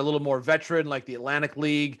leagues that are a little more veteran, like the Atlantic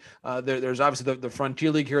League. There's obviously the Frontier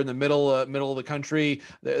League here in the middle of the country.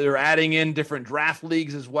 They're adding in different draft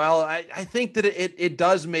leagues as well. I think that it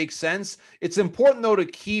does make sense. It's important, though, to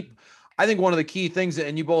keep. I think one of the key things,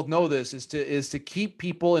 and you both know this, is to keep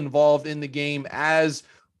people involved in the game as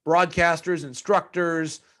broadcasters,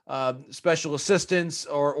 instructors, special assistants,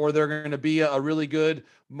 or they're going to be a really good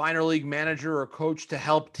minor league manager or coach to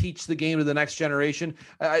help teach the game to the next generation.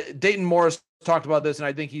 Dayton Morris talked about this, and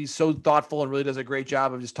I think he's so thoughtful and really does a great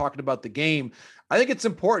job of just talking about the game. I think it's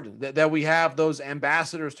important that we have those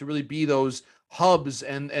ambassadors to really be those hubs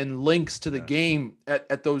and links to the game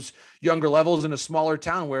at those younger levels in a smaller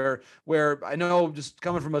town where I know, just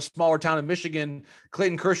coming from a smaller town in Michigan,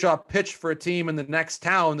 Clayton Kershaw pitched for a team in the next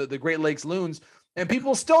town, the Great Lakes Loons, and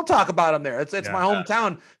people still talk about him there. It's my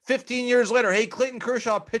hometown. 15 years later, hey, Clayton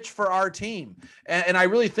Kershaw pitched for our team. And I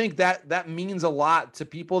really think that means a lot to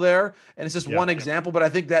people there. And it's just one example, but I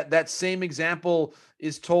think that same example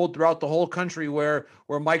is told throughout the whole country where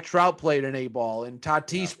Mike Trout played an A-ball and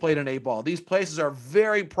Tatis played an A-ball. These places are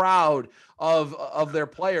very proud of their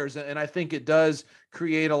players. And I think it does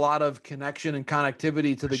create a lot of connection and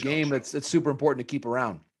connectivity to the game. That's super important to keep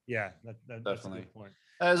around. Yeah, that's definitely a good point.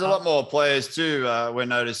 There's a lot more players too. We're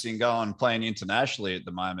noticing playing internationally at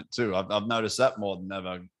the moment too. I've noticed that more than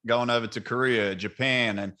ever. Going over to Korea,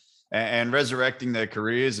 Japan, and resurrecting their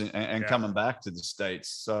careers and coming back to the States.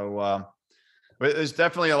 So there's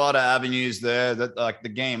definitely a lot of avenues there that, like the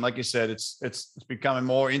game, like you said, it's becoming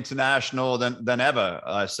more international than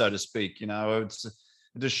ever, so to speak. It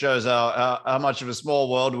just shows how much of a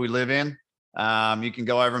small world we live in. You can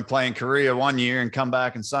go over and play in Korea one year and come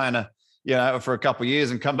back and sign for a couple of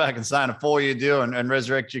years and come back and sign a 4-year deal and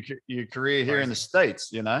resurrect your career here in the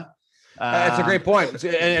States, That's a great point.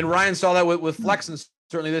 And Ryan saw that with Flexen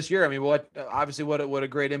certainly this year. I mean, what a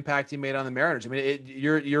great impact he made on the Mariners. I mean,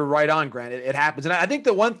 you're right on, Grant. It happens. And I think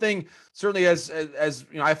the one thing, certainly as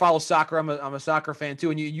I follow soccer, I'm a soccer fan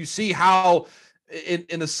too. And you see how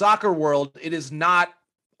in the soccer world, it is not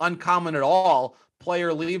uncommon at all.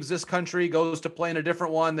 Player leaves this country, goes to play in a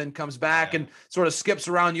different one, then comes back and sort of skips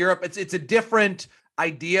around Europe. It's a different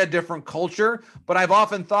idea, different culture. But I've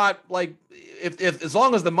often thought, like, if as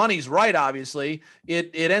long as the money's right, obviously,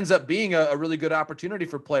 it ends up being a really good opportunity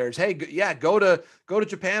for players. Hey, go to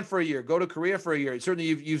Japan for a year, go to Korea for a year. Certainly,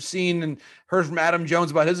 you've seen and heard from Adam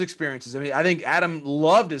Jones about his experiences. I mean, I think Adam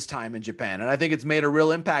loved his time in Japan, and I think it's made a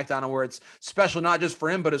real impact on him, where it's special not just for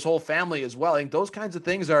him but his whole family as well. I think those kinds of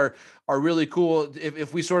things are really cool.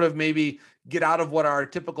 If we sort of maybe get out of what our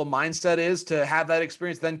typical mindset is to have that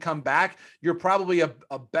experience, then come back, you're probably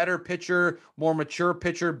a better pitcher, more mature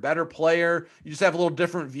pitcher, better player. You just have a little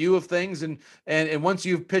different view of things. And once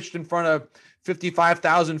you've pitched in front of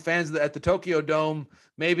 55,000 fans at the Tokyo Dome,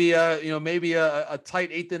 maybe a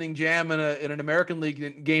tight 8th inning jam in an American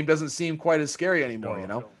League game doesn't seem quite as scary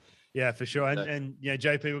anymore, Yeah, for sure. And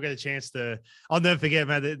JP, we'll get a chance to, I'll never forget,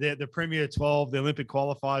 man, the Premier 12, the Olympic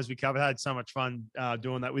qualifiers we covered. I had so much fun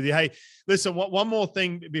doing that with you. Hey, listen, one more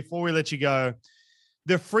thing before we let you go.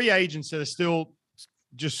 The free agents that are still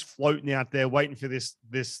just floating out there waiting for this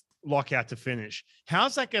lockout to finish.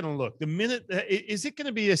 How's that going to look? Is it going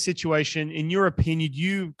to be a situation, in your opinion,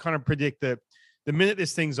 you kind of predict that the minute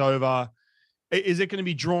this thing's over, is it going to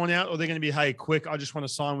be drawn out, or are they going to be, hey, quick, I just want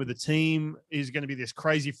to sign with the team? Is it going to be this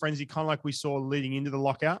crazy frenzy, kind of like we saw leading into the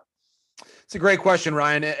lockout? It's a great question,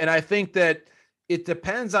 Ryan. And I think that it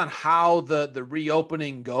depends on how the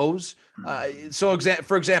reopening goes. So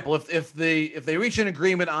for example, if they reach an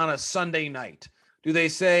agreement on a Sunday night, do they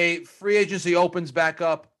say free agency opens back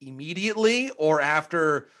up immediately or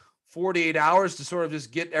after 48 hours to sort of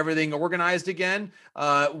just get everything organized again?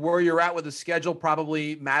 Where you're at with the schedule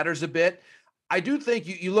probably matters a bit. I do think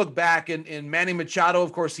you look back and Manny Machado,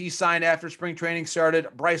 of course, he signed after spring training started.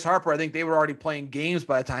 Bryce Harper, I think they were already playing games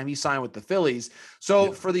by the time he signed with the Phillies.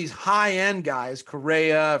 So for these high-end guys,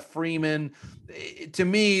 Correa, Freeman, to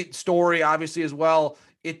me, Story obviously as well,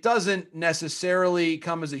 it doesn't necessarily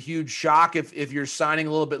come as a huge shock if you're signing a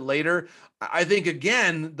little bit later. I think,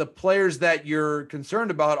 again, the players that you're concerned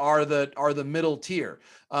about are the middle tier,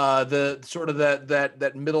 the sort of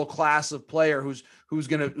that middle class of player who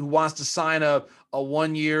wants to sign a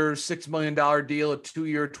 1-year $6 million deal, a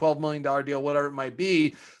 2-year $12 million deal, whatever it might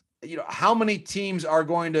be. How many teams are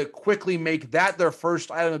going to quickly make that their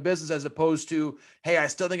first item of business, as opposed to, hey, I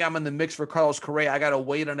still think I'm in the mix for Carlos Correa, I got to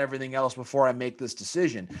wait on everything else before I make this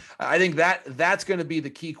decision. I think that's going to be the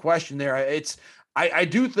key question there. I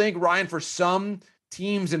do think, Ryan, for some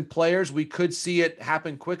teams and players, we could see it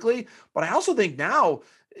happen quickly, but I also think now,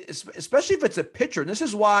 especially if it's a pitcher, and this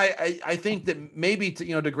is why I think that maybe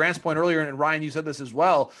to Grant's point earlier, and Ryan, you said this as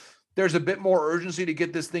well, there's a bit more urgency to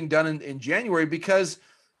get this thing done in January, because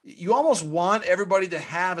you almost want everybody to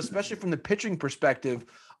have, especially from the pitching perspective,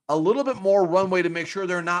 a little bit more runway to make sure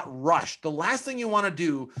they're not rushed. The last thing you want to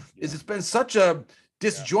do is, it's been such a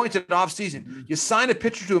disjointed offseason. You sign a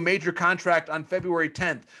pitcher to a major contract on February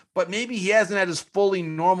 10th, but maybe he hasn't had his fully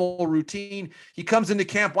normal routine. He comes into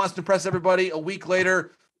camp, wants to impress everybody. A week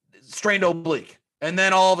later, strained oblique. And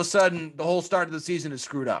then all of a sudden, the whole start of the season is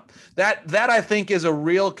screwed up. That I think is a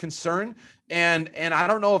real concern. And I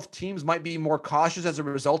don't know if teams might be more cautious as a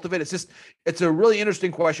result of it. It's a really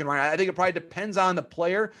interesting question, right? I think it probably depends on the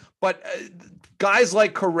player, but guys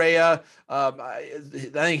like Correa, I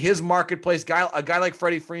think his marketplace, a guy like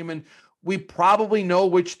Freddie Freeman, we probably know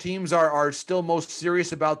which teams are still most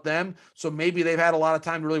serious about them. So maybe they've had a lot of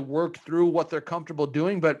time to really work through what they're comfortable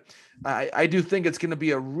doing. But I do think it's going to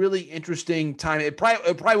be a really interesting time. It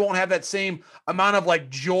probably won't have that same amount of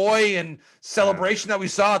like joy and celebration that we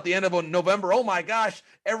saw at the end of November. Oh my gosh.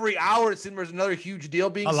 Every hour it seemed there was another huge deal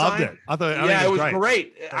being signed. I loved it. It was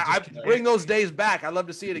great. I bring those days back. I'd love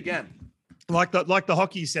to see it again. Like the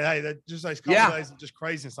hockey said, hey, that just those couple days of just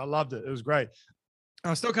craziness. I loved it. It was great.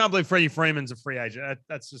 I still can't believe Freddie Freeman's a free agent.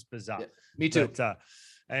 That's just bizarre. Yeah, me too. But,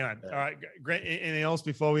 anyway, all right. Great. Anything else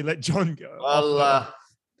before we let John go? Well,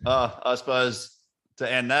 I suppose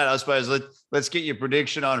to end that, let's get your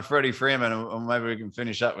prediction on Freddie Freeman, and maybe we can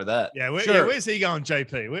finish up with that. Yeah, where's he going,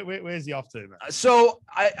 JP? Where's he off to, man? So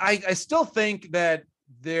I still think that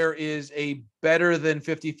there is a better than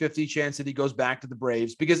 50-50 chance that he goes back to the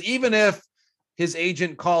Braves, because even if his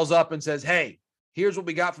agent calls up and says, hey, here's what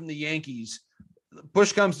we got from the Yankees,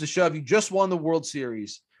 push comes to shove, you just won the World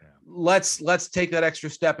Series. Yeah. Let's take that extra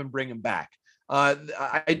step and bring him back.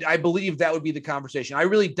 I believe that would be the conversation. I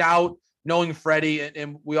really doubt, knowing Freddie,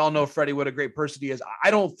 and we all know Freddie, what a great person he is.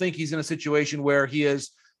 I don't think he's in a situation where he has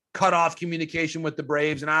cut off communication with the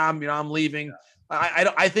Braves and I'm leaving.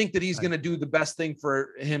 Yeah. I think that he's going to do the best thing for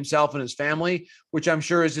himself and his family, which I'm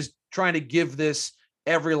sure is just trying to give this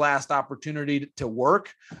every last opportunity to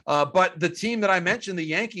work. But the team that I mentioned, the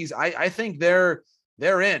Yankees, I think they're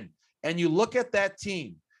in. And you look at that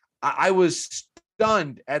team, I was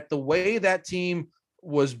stunned at the way that team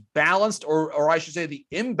was balanced, or I should say the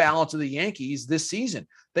imbalance of the Yankees this season.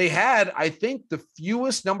 They had, I think, the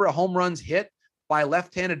fewest number of home runs hit by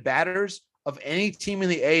left-handed batters of any team in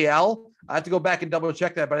the AL. I have to go back and double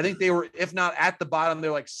check that, but I think they were, if not at the bottom,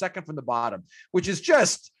 they're like second from the bottom, which is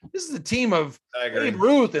just, this is a team of Babe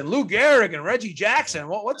Ruth and Lou Gehrig and Reggie Jackson.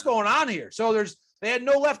 What's going on here? So they had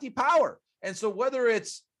no lefty power. And so whether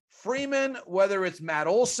it's Freeman, whether it's Matt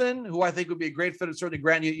Olson, who I think would be a great fit, certainly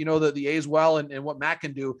Grant, you know the A's well and what Matt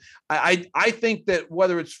can do. I think that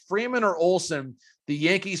whether it's Freeman or Olson, the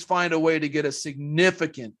Yankees find a way to get a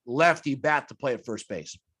significant lefty bat to play at first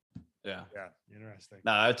base. Yeah. Interesting.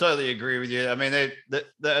 No, I totally agree with you. I mean,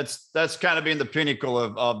 that's kind of been the pinnacle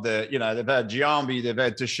of the, they've had Giambi, they've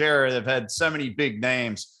had Teixeira, they've had so many big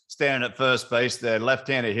names standing at first base. They're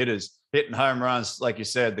left-handed hitters hitting home runs, like you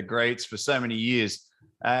said, the greats for so many years.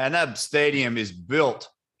 And that stadium is built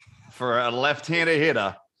for a left-handed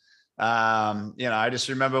hitter. I just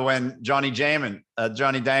remember when Johnny Damon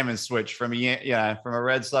switched from a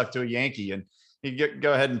Red Sox to a Yankee, and you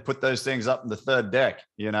go ahead and put those things up in the third deck,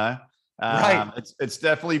 Right. It's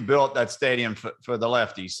definitely built, that stadium for the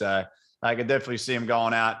lefty. So I could definitely see him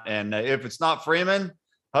going out. And if it's not Freeman,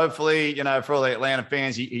 hopefully, for all the Atlanta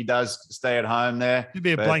fans, he does stay at home there. It'd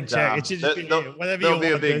be a blank check. It should just be there'll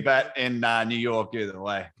be a big bet in New York either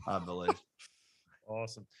way, I believe.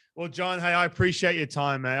 Awesome. Well, John, hey, I appreciate your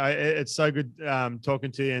time, man. It's so good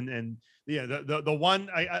talking to you. And yeah, the one,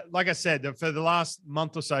 like I said, for the last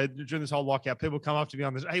month or so during this whole lockout, people come up to me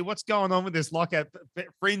on this. Hey, what's going on with this lockout?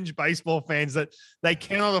 Fringe baseball fans that they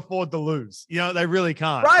cannot afford to lose. They really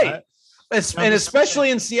can't. Right. And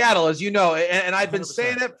especially in Seattle, as you know, and I've been 100%.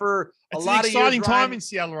 Saying it for a lot of years. It's an exciting time in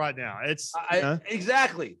Seattle right now. It's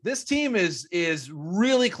exactly. This team is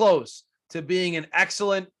really close to being an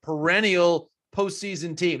excellent perennial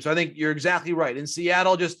postseason team. So I think you're exactly right. In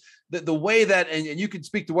Seattle, just the way that, and you can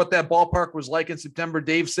speak to what that ballpark was like in September.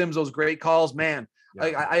 Dave Sims, those great calls, man.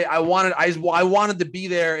 Yeah. I wanted to be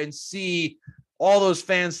there and see all those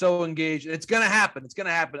fans so engaged. It's going to happen. It's going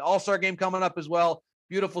to happen. All-Star game coming up as well.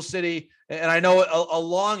 Beautiful city. And I know a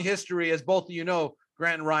long history, as both of you know,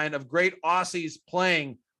 Grant and Ryan, of great Aussies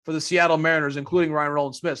playing for the Seattle Mariners, including Ryan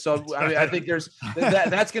Rowland-Smith. So I think there's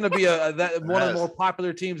that's going to be one of the more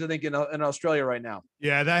popular teams, I think, in Australia right now.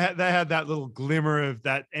 Yeah, they had that little glimmer of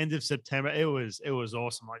that end of September. It was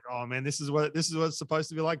awesome. Like, oh man, this is what it's supposed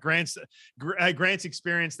to be like. Grant's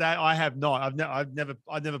experienced that. I have not. I've never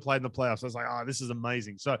played in the playoffs. I was like, oh, this is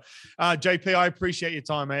amazing. So, JP, I appreciate your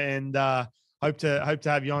time, man, and hope to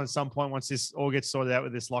have you on at some point once this all gets sorted out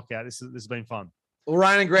with this lockout. This has been fun. Well,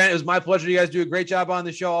 Ryan and Grant, it was my pleasure. You guys do a great job on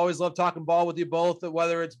the show. Always love talking ball with you both,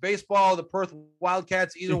 whether it's baseball, the Perth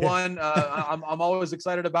Wildcats, either one. I'm always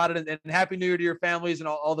excited about it. And Happy New Year to your families, and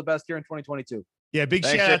all the best here in 2022. Yeah, big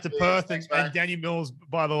shout out to Perth and Danny Mills,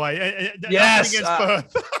 by the way. Yes. Against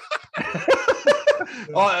Perth.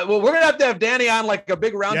 Well, we're going to have Danny on, like a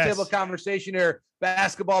big roundtable conversation here.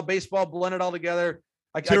 Basketball, baseball, blend it all together.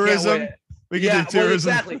 Tourism. We can do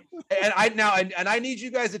tourism. Exactly. And I need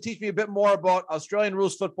you guys to teach me a bit more about Australian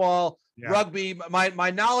rules football, rugby.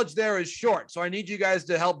 My knowledge there is short, so I need you guys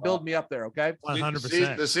to help build me up there. Okay.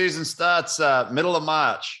 100%. The season starts middle of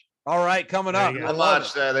March. All right, coming up. Middle of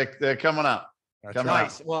March. They're coming up. That's coming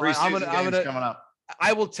nice. up. Well, I'm gonna coming up.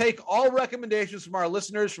 I will take all recommendations from our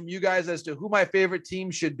listeners, from you guys, as to who my favorite team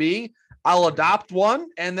should be. I'll adopt one,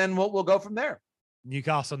 and then we'll go from there.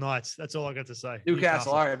 Newcastle Knights. That's all I got to say.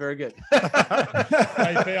 Newcastle. All right, very good.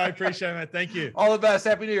 I appreciate it, man. Thank you. All the best.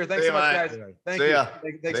 Happy New Year. Thanks so much, guys. Thank you.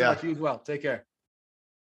 Thanks so much. You as well. Take care.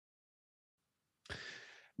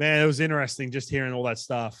 Man, it was interesting just hearing all that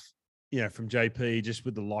stuff, from JP, just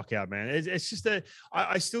with the lockout, man. It's just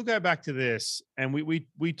I still go back to this, and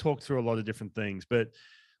we talked through a lot of different things, but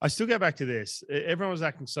I still go back to this. Everyone was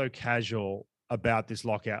acting so casual about this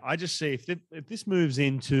lockout. I just see if this moves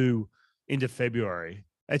into February,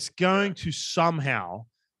 it's going to somehow,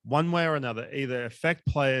 one way or another, either affect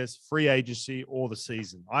players, free agency, or the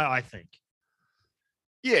season. I think.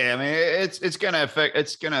 Yeah, I mean, it's going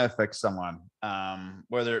to affect someone,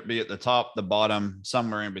 whether it be at the top, the bottom,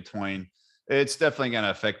 somewhere in between. It's definitely going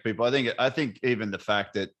to affect people. I think even the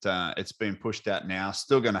fact that it's been pushed out now is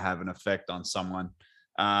still going to have an effect on someone.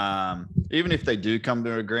 Even if they do come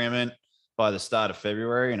to an agreement by the start of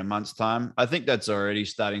February in a month's time, I think that's already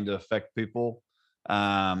starting to affect people.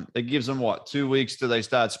 It gives them 2 weeks till they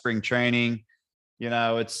start spring training.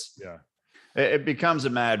 It becomes a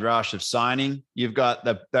mad rush of signing. You've got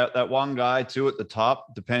that one guy too at the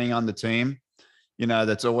top, depending on the team,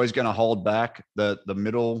 that's always going to hold back the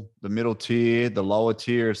middle tier, the lower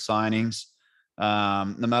tier of signings.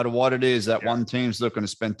 No matter what it is, that one team's looking to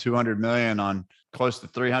spend $200 million on close to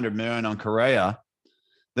 $300 million on Correa.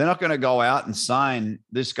 They're not going to go out and sign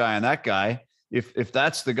this guy and that guy. If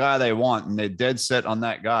that's the guy they want and they're dead set on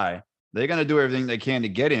that guy, they're going to do everything they can to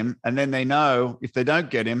get him. And then they know if they don't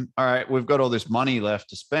get him, all right, we've got all this money left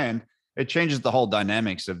to spend. It changes the whole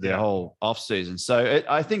dynamics of their whole offseason. So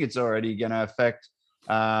I think it's already going to affect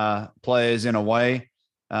players in a way.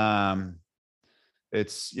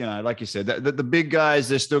 It's, like you said, the big guys,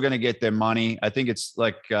 they're still going to get their money. I think it's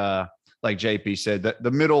like JP said, that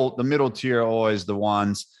the middle tier are always the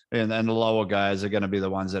ones, and the lower guys are going to be the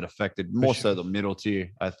ones that affected more so the middle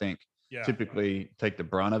tier, I think, typically take the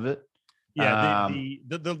brunt of it. Yeah.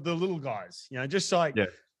 The little guys, just like,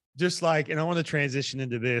 and I want to transition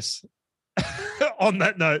into this on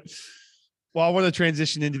that note. Well, I want to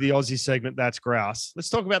transition into the Aussie segment. That's grouse. Let's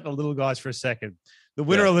talk about the little guys for a second. The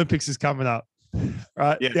Winter Olympics is coming up,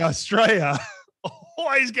 right? Yeah. The Australia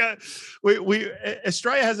always go.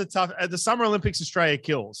 Australia has a tough. At the Summer Olympics, Australia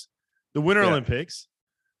kills. The Winter Olympics,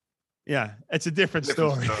 it's a different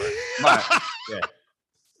story. Right. Yeah.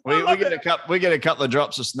 We get a couple of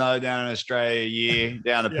drops of snow down in Australia a year,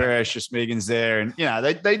 down to Precious Smigans there, and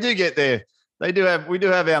they do get there. We do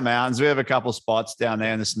have our mountains. We have a couple spots down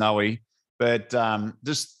there in the snowy. But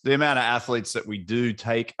just the amount of athletes that we do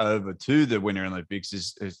take over to the Winter Olympics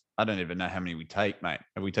is I don't even know how many we take, mate.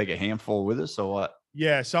 Have we take a handful with us or what?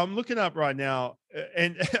 Yeah, so I'm looking up right now,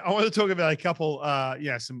 and I want to talk about a couple,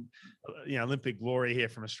 some, Olympic glory here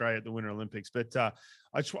from Australia at the Winter Olympics. But I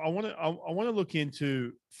want to look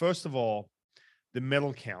into, first of all, the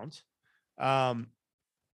medal count. So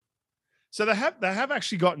they have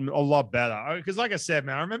actually gotten a lot better, because, like I said,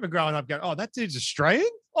 man, I remember growing up going, "Oh, that dude's Australian.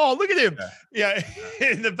 Oh, look at him,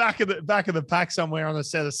 in the back of the pack somewhere on a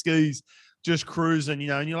set of skis, just cruising,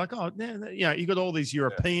 and you're like, oh, man, you got all these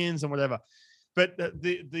Europeans and whatever." But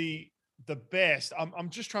the best, I'm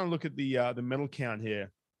just trying to look at the medal count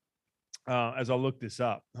here as I look this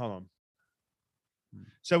up. Hold on.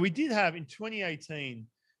 So we did have in 2018,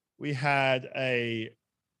 we had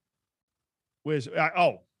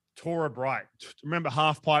Tora Bright. Remember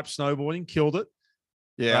half pipe snowboarding, killed it.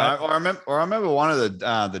 Yeah, right? I remember one of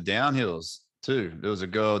the downhills too. There was a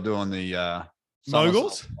girl doing the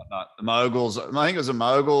moguls. The moguls. I think it was a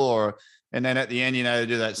mogul, and then at the end, they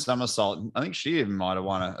do that somersault. I think she even might have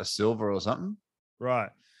won a silver or something. Right.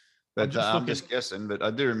 But I'm just guessing. But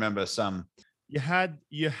I do remember some. You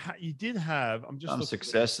did have. I'm just some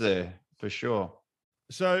success there for sure.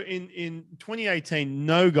 So in 2018,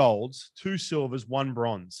 no golds, 2 silvers, 1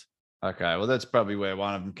 bronze. Okay, well that's probably where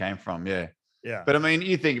one of them came from. Yeah. Yeah. But I mean,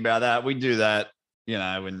 you think about that. We do that,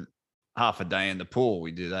 in half a day in the pool.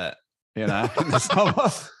 We do that, in the summer.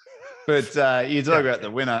 But you talk about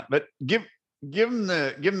the winner. But give them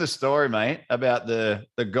the story, mate, about the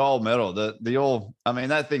gold medal. The all. I mean,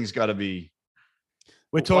 that thing's got to be.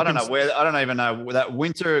 We're talking. I don't even know that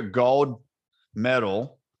winter gold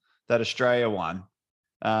medal that Australia won.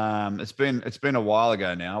 It's been a while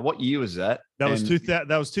ago now. What year was that? That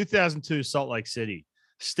was 2002 Salt Lake City.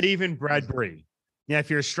 Stephen Bradbury. Now,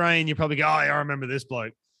 if you're Australian, you probably go, "Oh, I remember this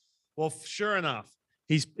bloke." Well, sure enough,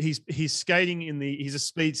 he's skating he's a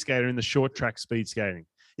speed skater in the short track speed skating.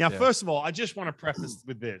 Now, first of all, I just want to preface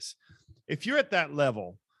with this: if you're at that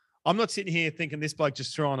level, I'm not sitting here thinking this bloke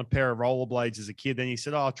just threw on a pair of rollerblades as a kid. Then he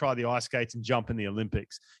said, "Oh, I'll try the ice skates and jump in the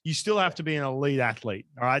Olympics." You still have to be an elite athlete.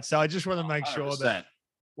 All right. So I just want to make sure that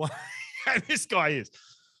this guy is.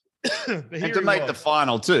 And to make the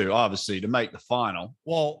final too, obviously, to make the final.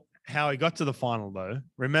 Well, how he got to the final, though,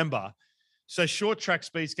 remember, so short track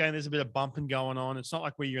speed skating, there's a bit of bumping going on. It's not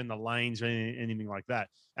like where you're in the lanes or anything like that.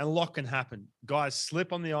 And a lot can happen. Guys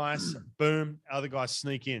slip on the ice, boom, other guys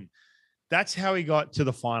sneak in. That's how he got to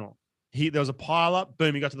the final. There was a pile up,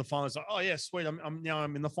 boom, he got to the final. It's like, oh yeah, sweet.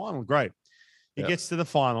 I'm in the final. Great. He gets to the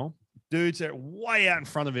final. Dudes are way out in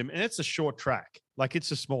front of him, and it's a short track. Like,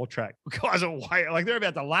 it's a small track. Guys are they're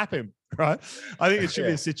about to lap him, right? I think it should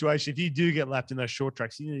be a situation. If you do get lapped in those short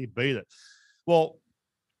tracks, you need to beat it. Well,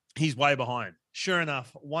 he's way behind. Sure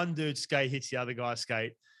enough, one dude's skate hits the other guy's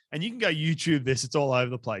skate, and you can go YouTube this. It's all over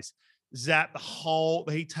the place. Zap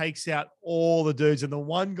he takes out all the dudes, and the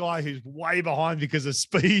one guy who's way behind because of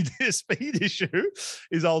speed issue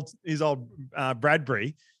is old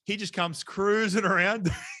Bradbury. He just comes cruising around,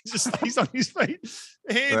 just stays on his feet.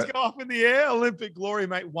 Hands go up in the air. Olympic glory,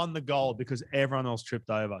 mate. Won the gold because everyone else tripped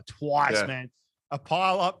over twice, man. A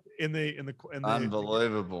pile up in the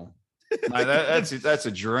unbelievable. Mate, that's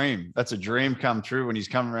a dream. That's a dream come true when he's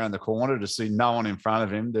coming around the corner to see no one in front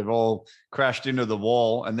of him. They've all crashed into the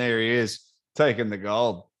wall, and there he is taking the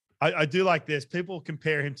gold. I do like this. People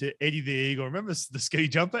compare him to Eddie the Eagle. Remember the ski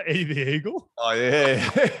jumper, Eddie the Eagle? Oh,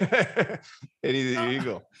 yeah. Eddie the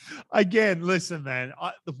Eagle. Again, listen, man.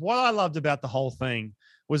 What I loved about the whole thing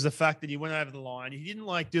was the fact that he went over the line. He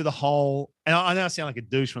didn't do the whole, and I know I sound like a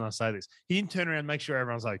douche when I say this. He didn't turn around and make sure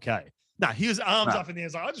everyone's okay. No, he was arms up in the air.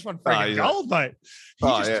 Like, I just want freaking gold, mate. He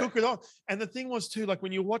just took it on. And the thing was, too, like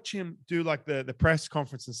when you watch him do like the press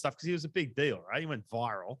conference and stuff, because he was a big deal, right? He went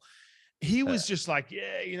viral. He was just like,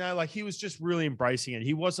 he was just really embracing it.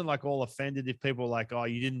 He wasn't like all offended if people were like, "Oh,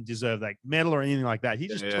 you didn't deserve that medal" or anything like that. He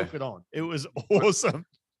just took it on. It was awesome.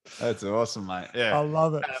 That's awesome, mate. Yeah, I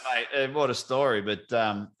love it, mate. What a story! But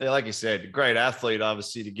like you said, great athlete,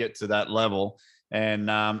 obviously, to get to that level. And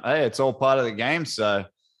hey, it's all part of the game. So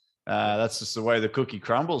that's just the way the cookie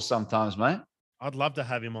crumbles sometimes, mate. I'd love to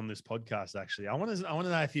have him on this podcast. Actually, I want to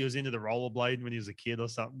know if he was into the rollerblade when he was a kid or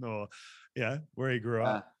something, or where he grew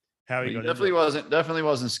up. How he got definitely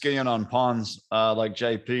wasn't skiing on ponds like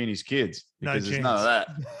JP and his kids, because there's none of that.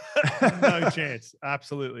 No chance.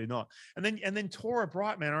 Absolutely not. And then Tora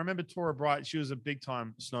Bright, man. I remember Tora Bright. She was a big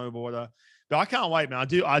time snowboarder. But I can't wait, man.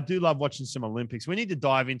 I do love watching some Olympics. We need to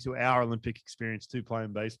dive into our Olympic experience too,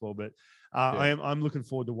 playing baseball. But I'm looking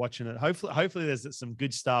forward to watching it. Hopefully there's some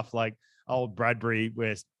good stuff like old Bradbury,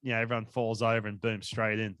 where everyone falls over and boom,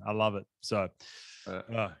 straight in. I love it. So.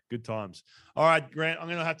 Good times. All right, Grant, I'm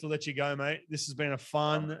going to have to let you go, mate. This has been a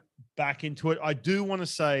fun back into it. I do want to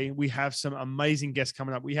say we have some amazing guests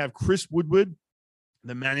coming up. We have Chris Woodward,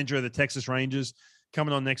 the manager of the Texas Rangers,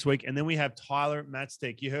 coming on next week. And then we have Tyler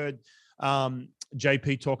Matstick. You heard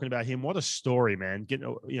JP talking about him. What a story, man.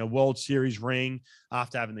 Getting a World Series ring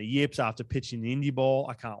after having the yips, after pitching the indie ball.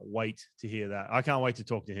 I can't wait to hear that. I can't wait to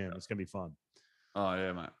talk to him. It's going to be fun. Oh,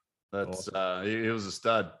 yeah, mate. That's awesome. He was a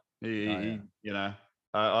stud. I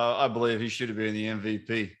believe he should have been the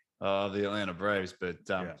MVP of the Atlanta Braves, but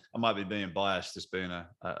I might be being biased, just being a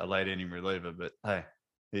late inning reliever. But hey,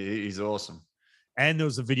 he's awesome. And there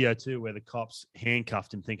was a video too where the cops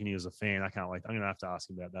handcuffed him, thinking he was a fan. I can't wait. I'm going to have to ask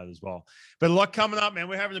him about that as well. But a lot coming up, man.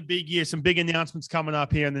 We're having a big year. Some big announcements coming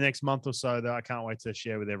up here in the next month or so that I can't wait to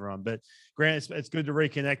share with everyone. But Grant, it's good to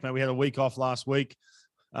reconnect, man. We had a week off last week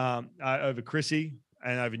over Chrissy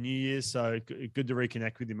and over New Year's. So good to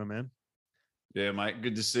reconnect with you, my man. Yeah, mate.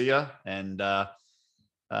 Good to see you. And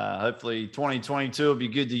hopefully 2022 will be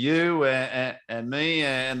good to you and me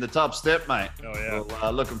and the top step, mate. Oh, yeah.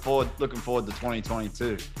 Well, looking forward to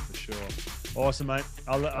 2022. For sure. Awesome, mate.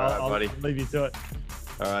 I'll leave you to it.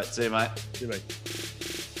 All right. See you, mate. See you, mate.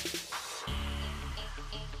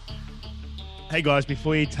 Hey guys,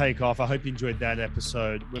 before you take off, I hope you enjoyed that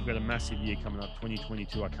episode. We've got a massive year coming up,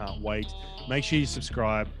 2022. I can't wait. Make sure you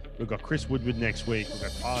subscribe. We've got Chris Woodward next week. We've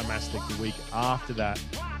got Tyler Matstick the week after that.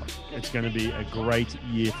 It's going to be a great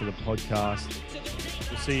year for the podcast.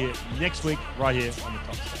 We'll see you next week right here on the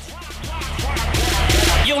Top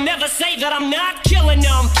Step. You'll never say that I'm not killing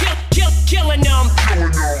them. Killing them.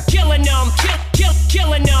 Killing them.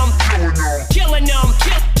 Killing them.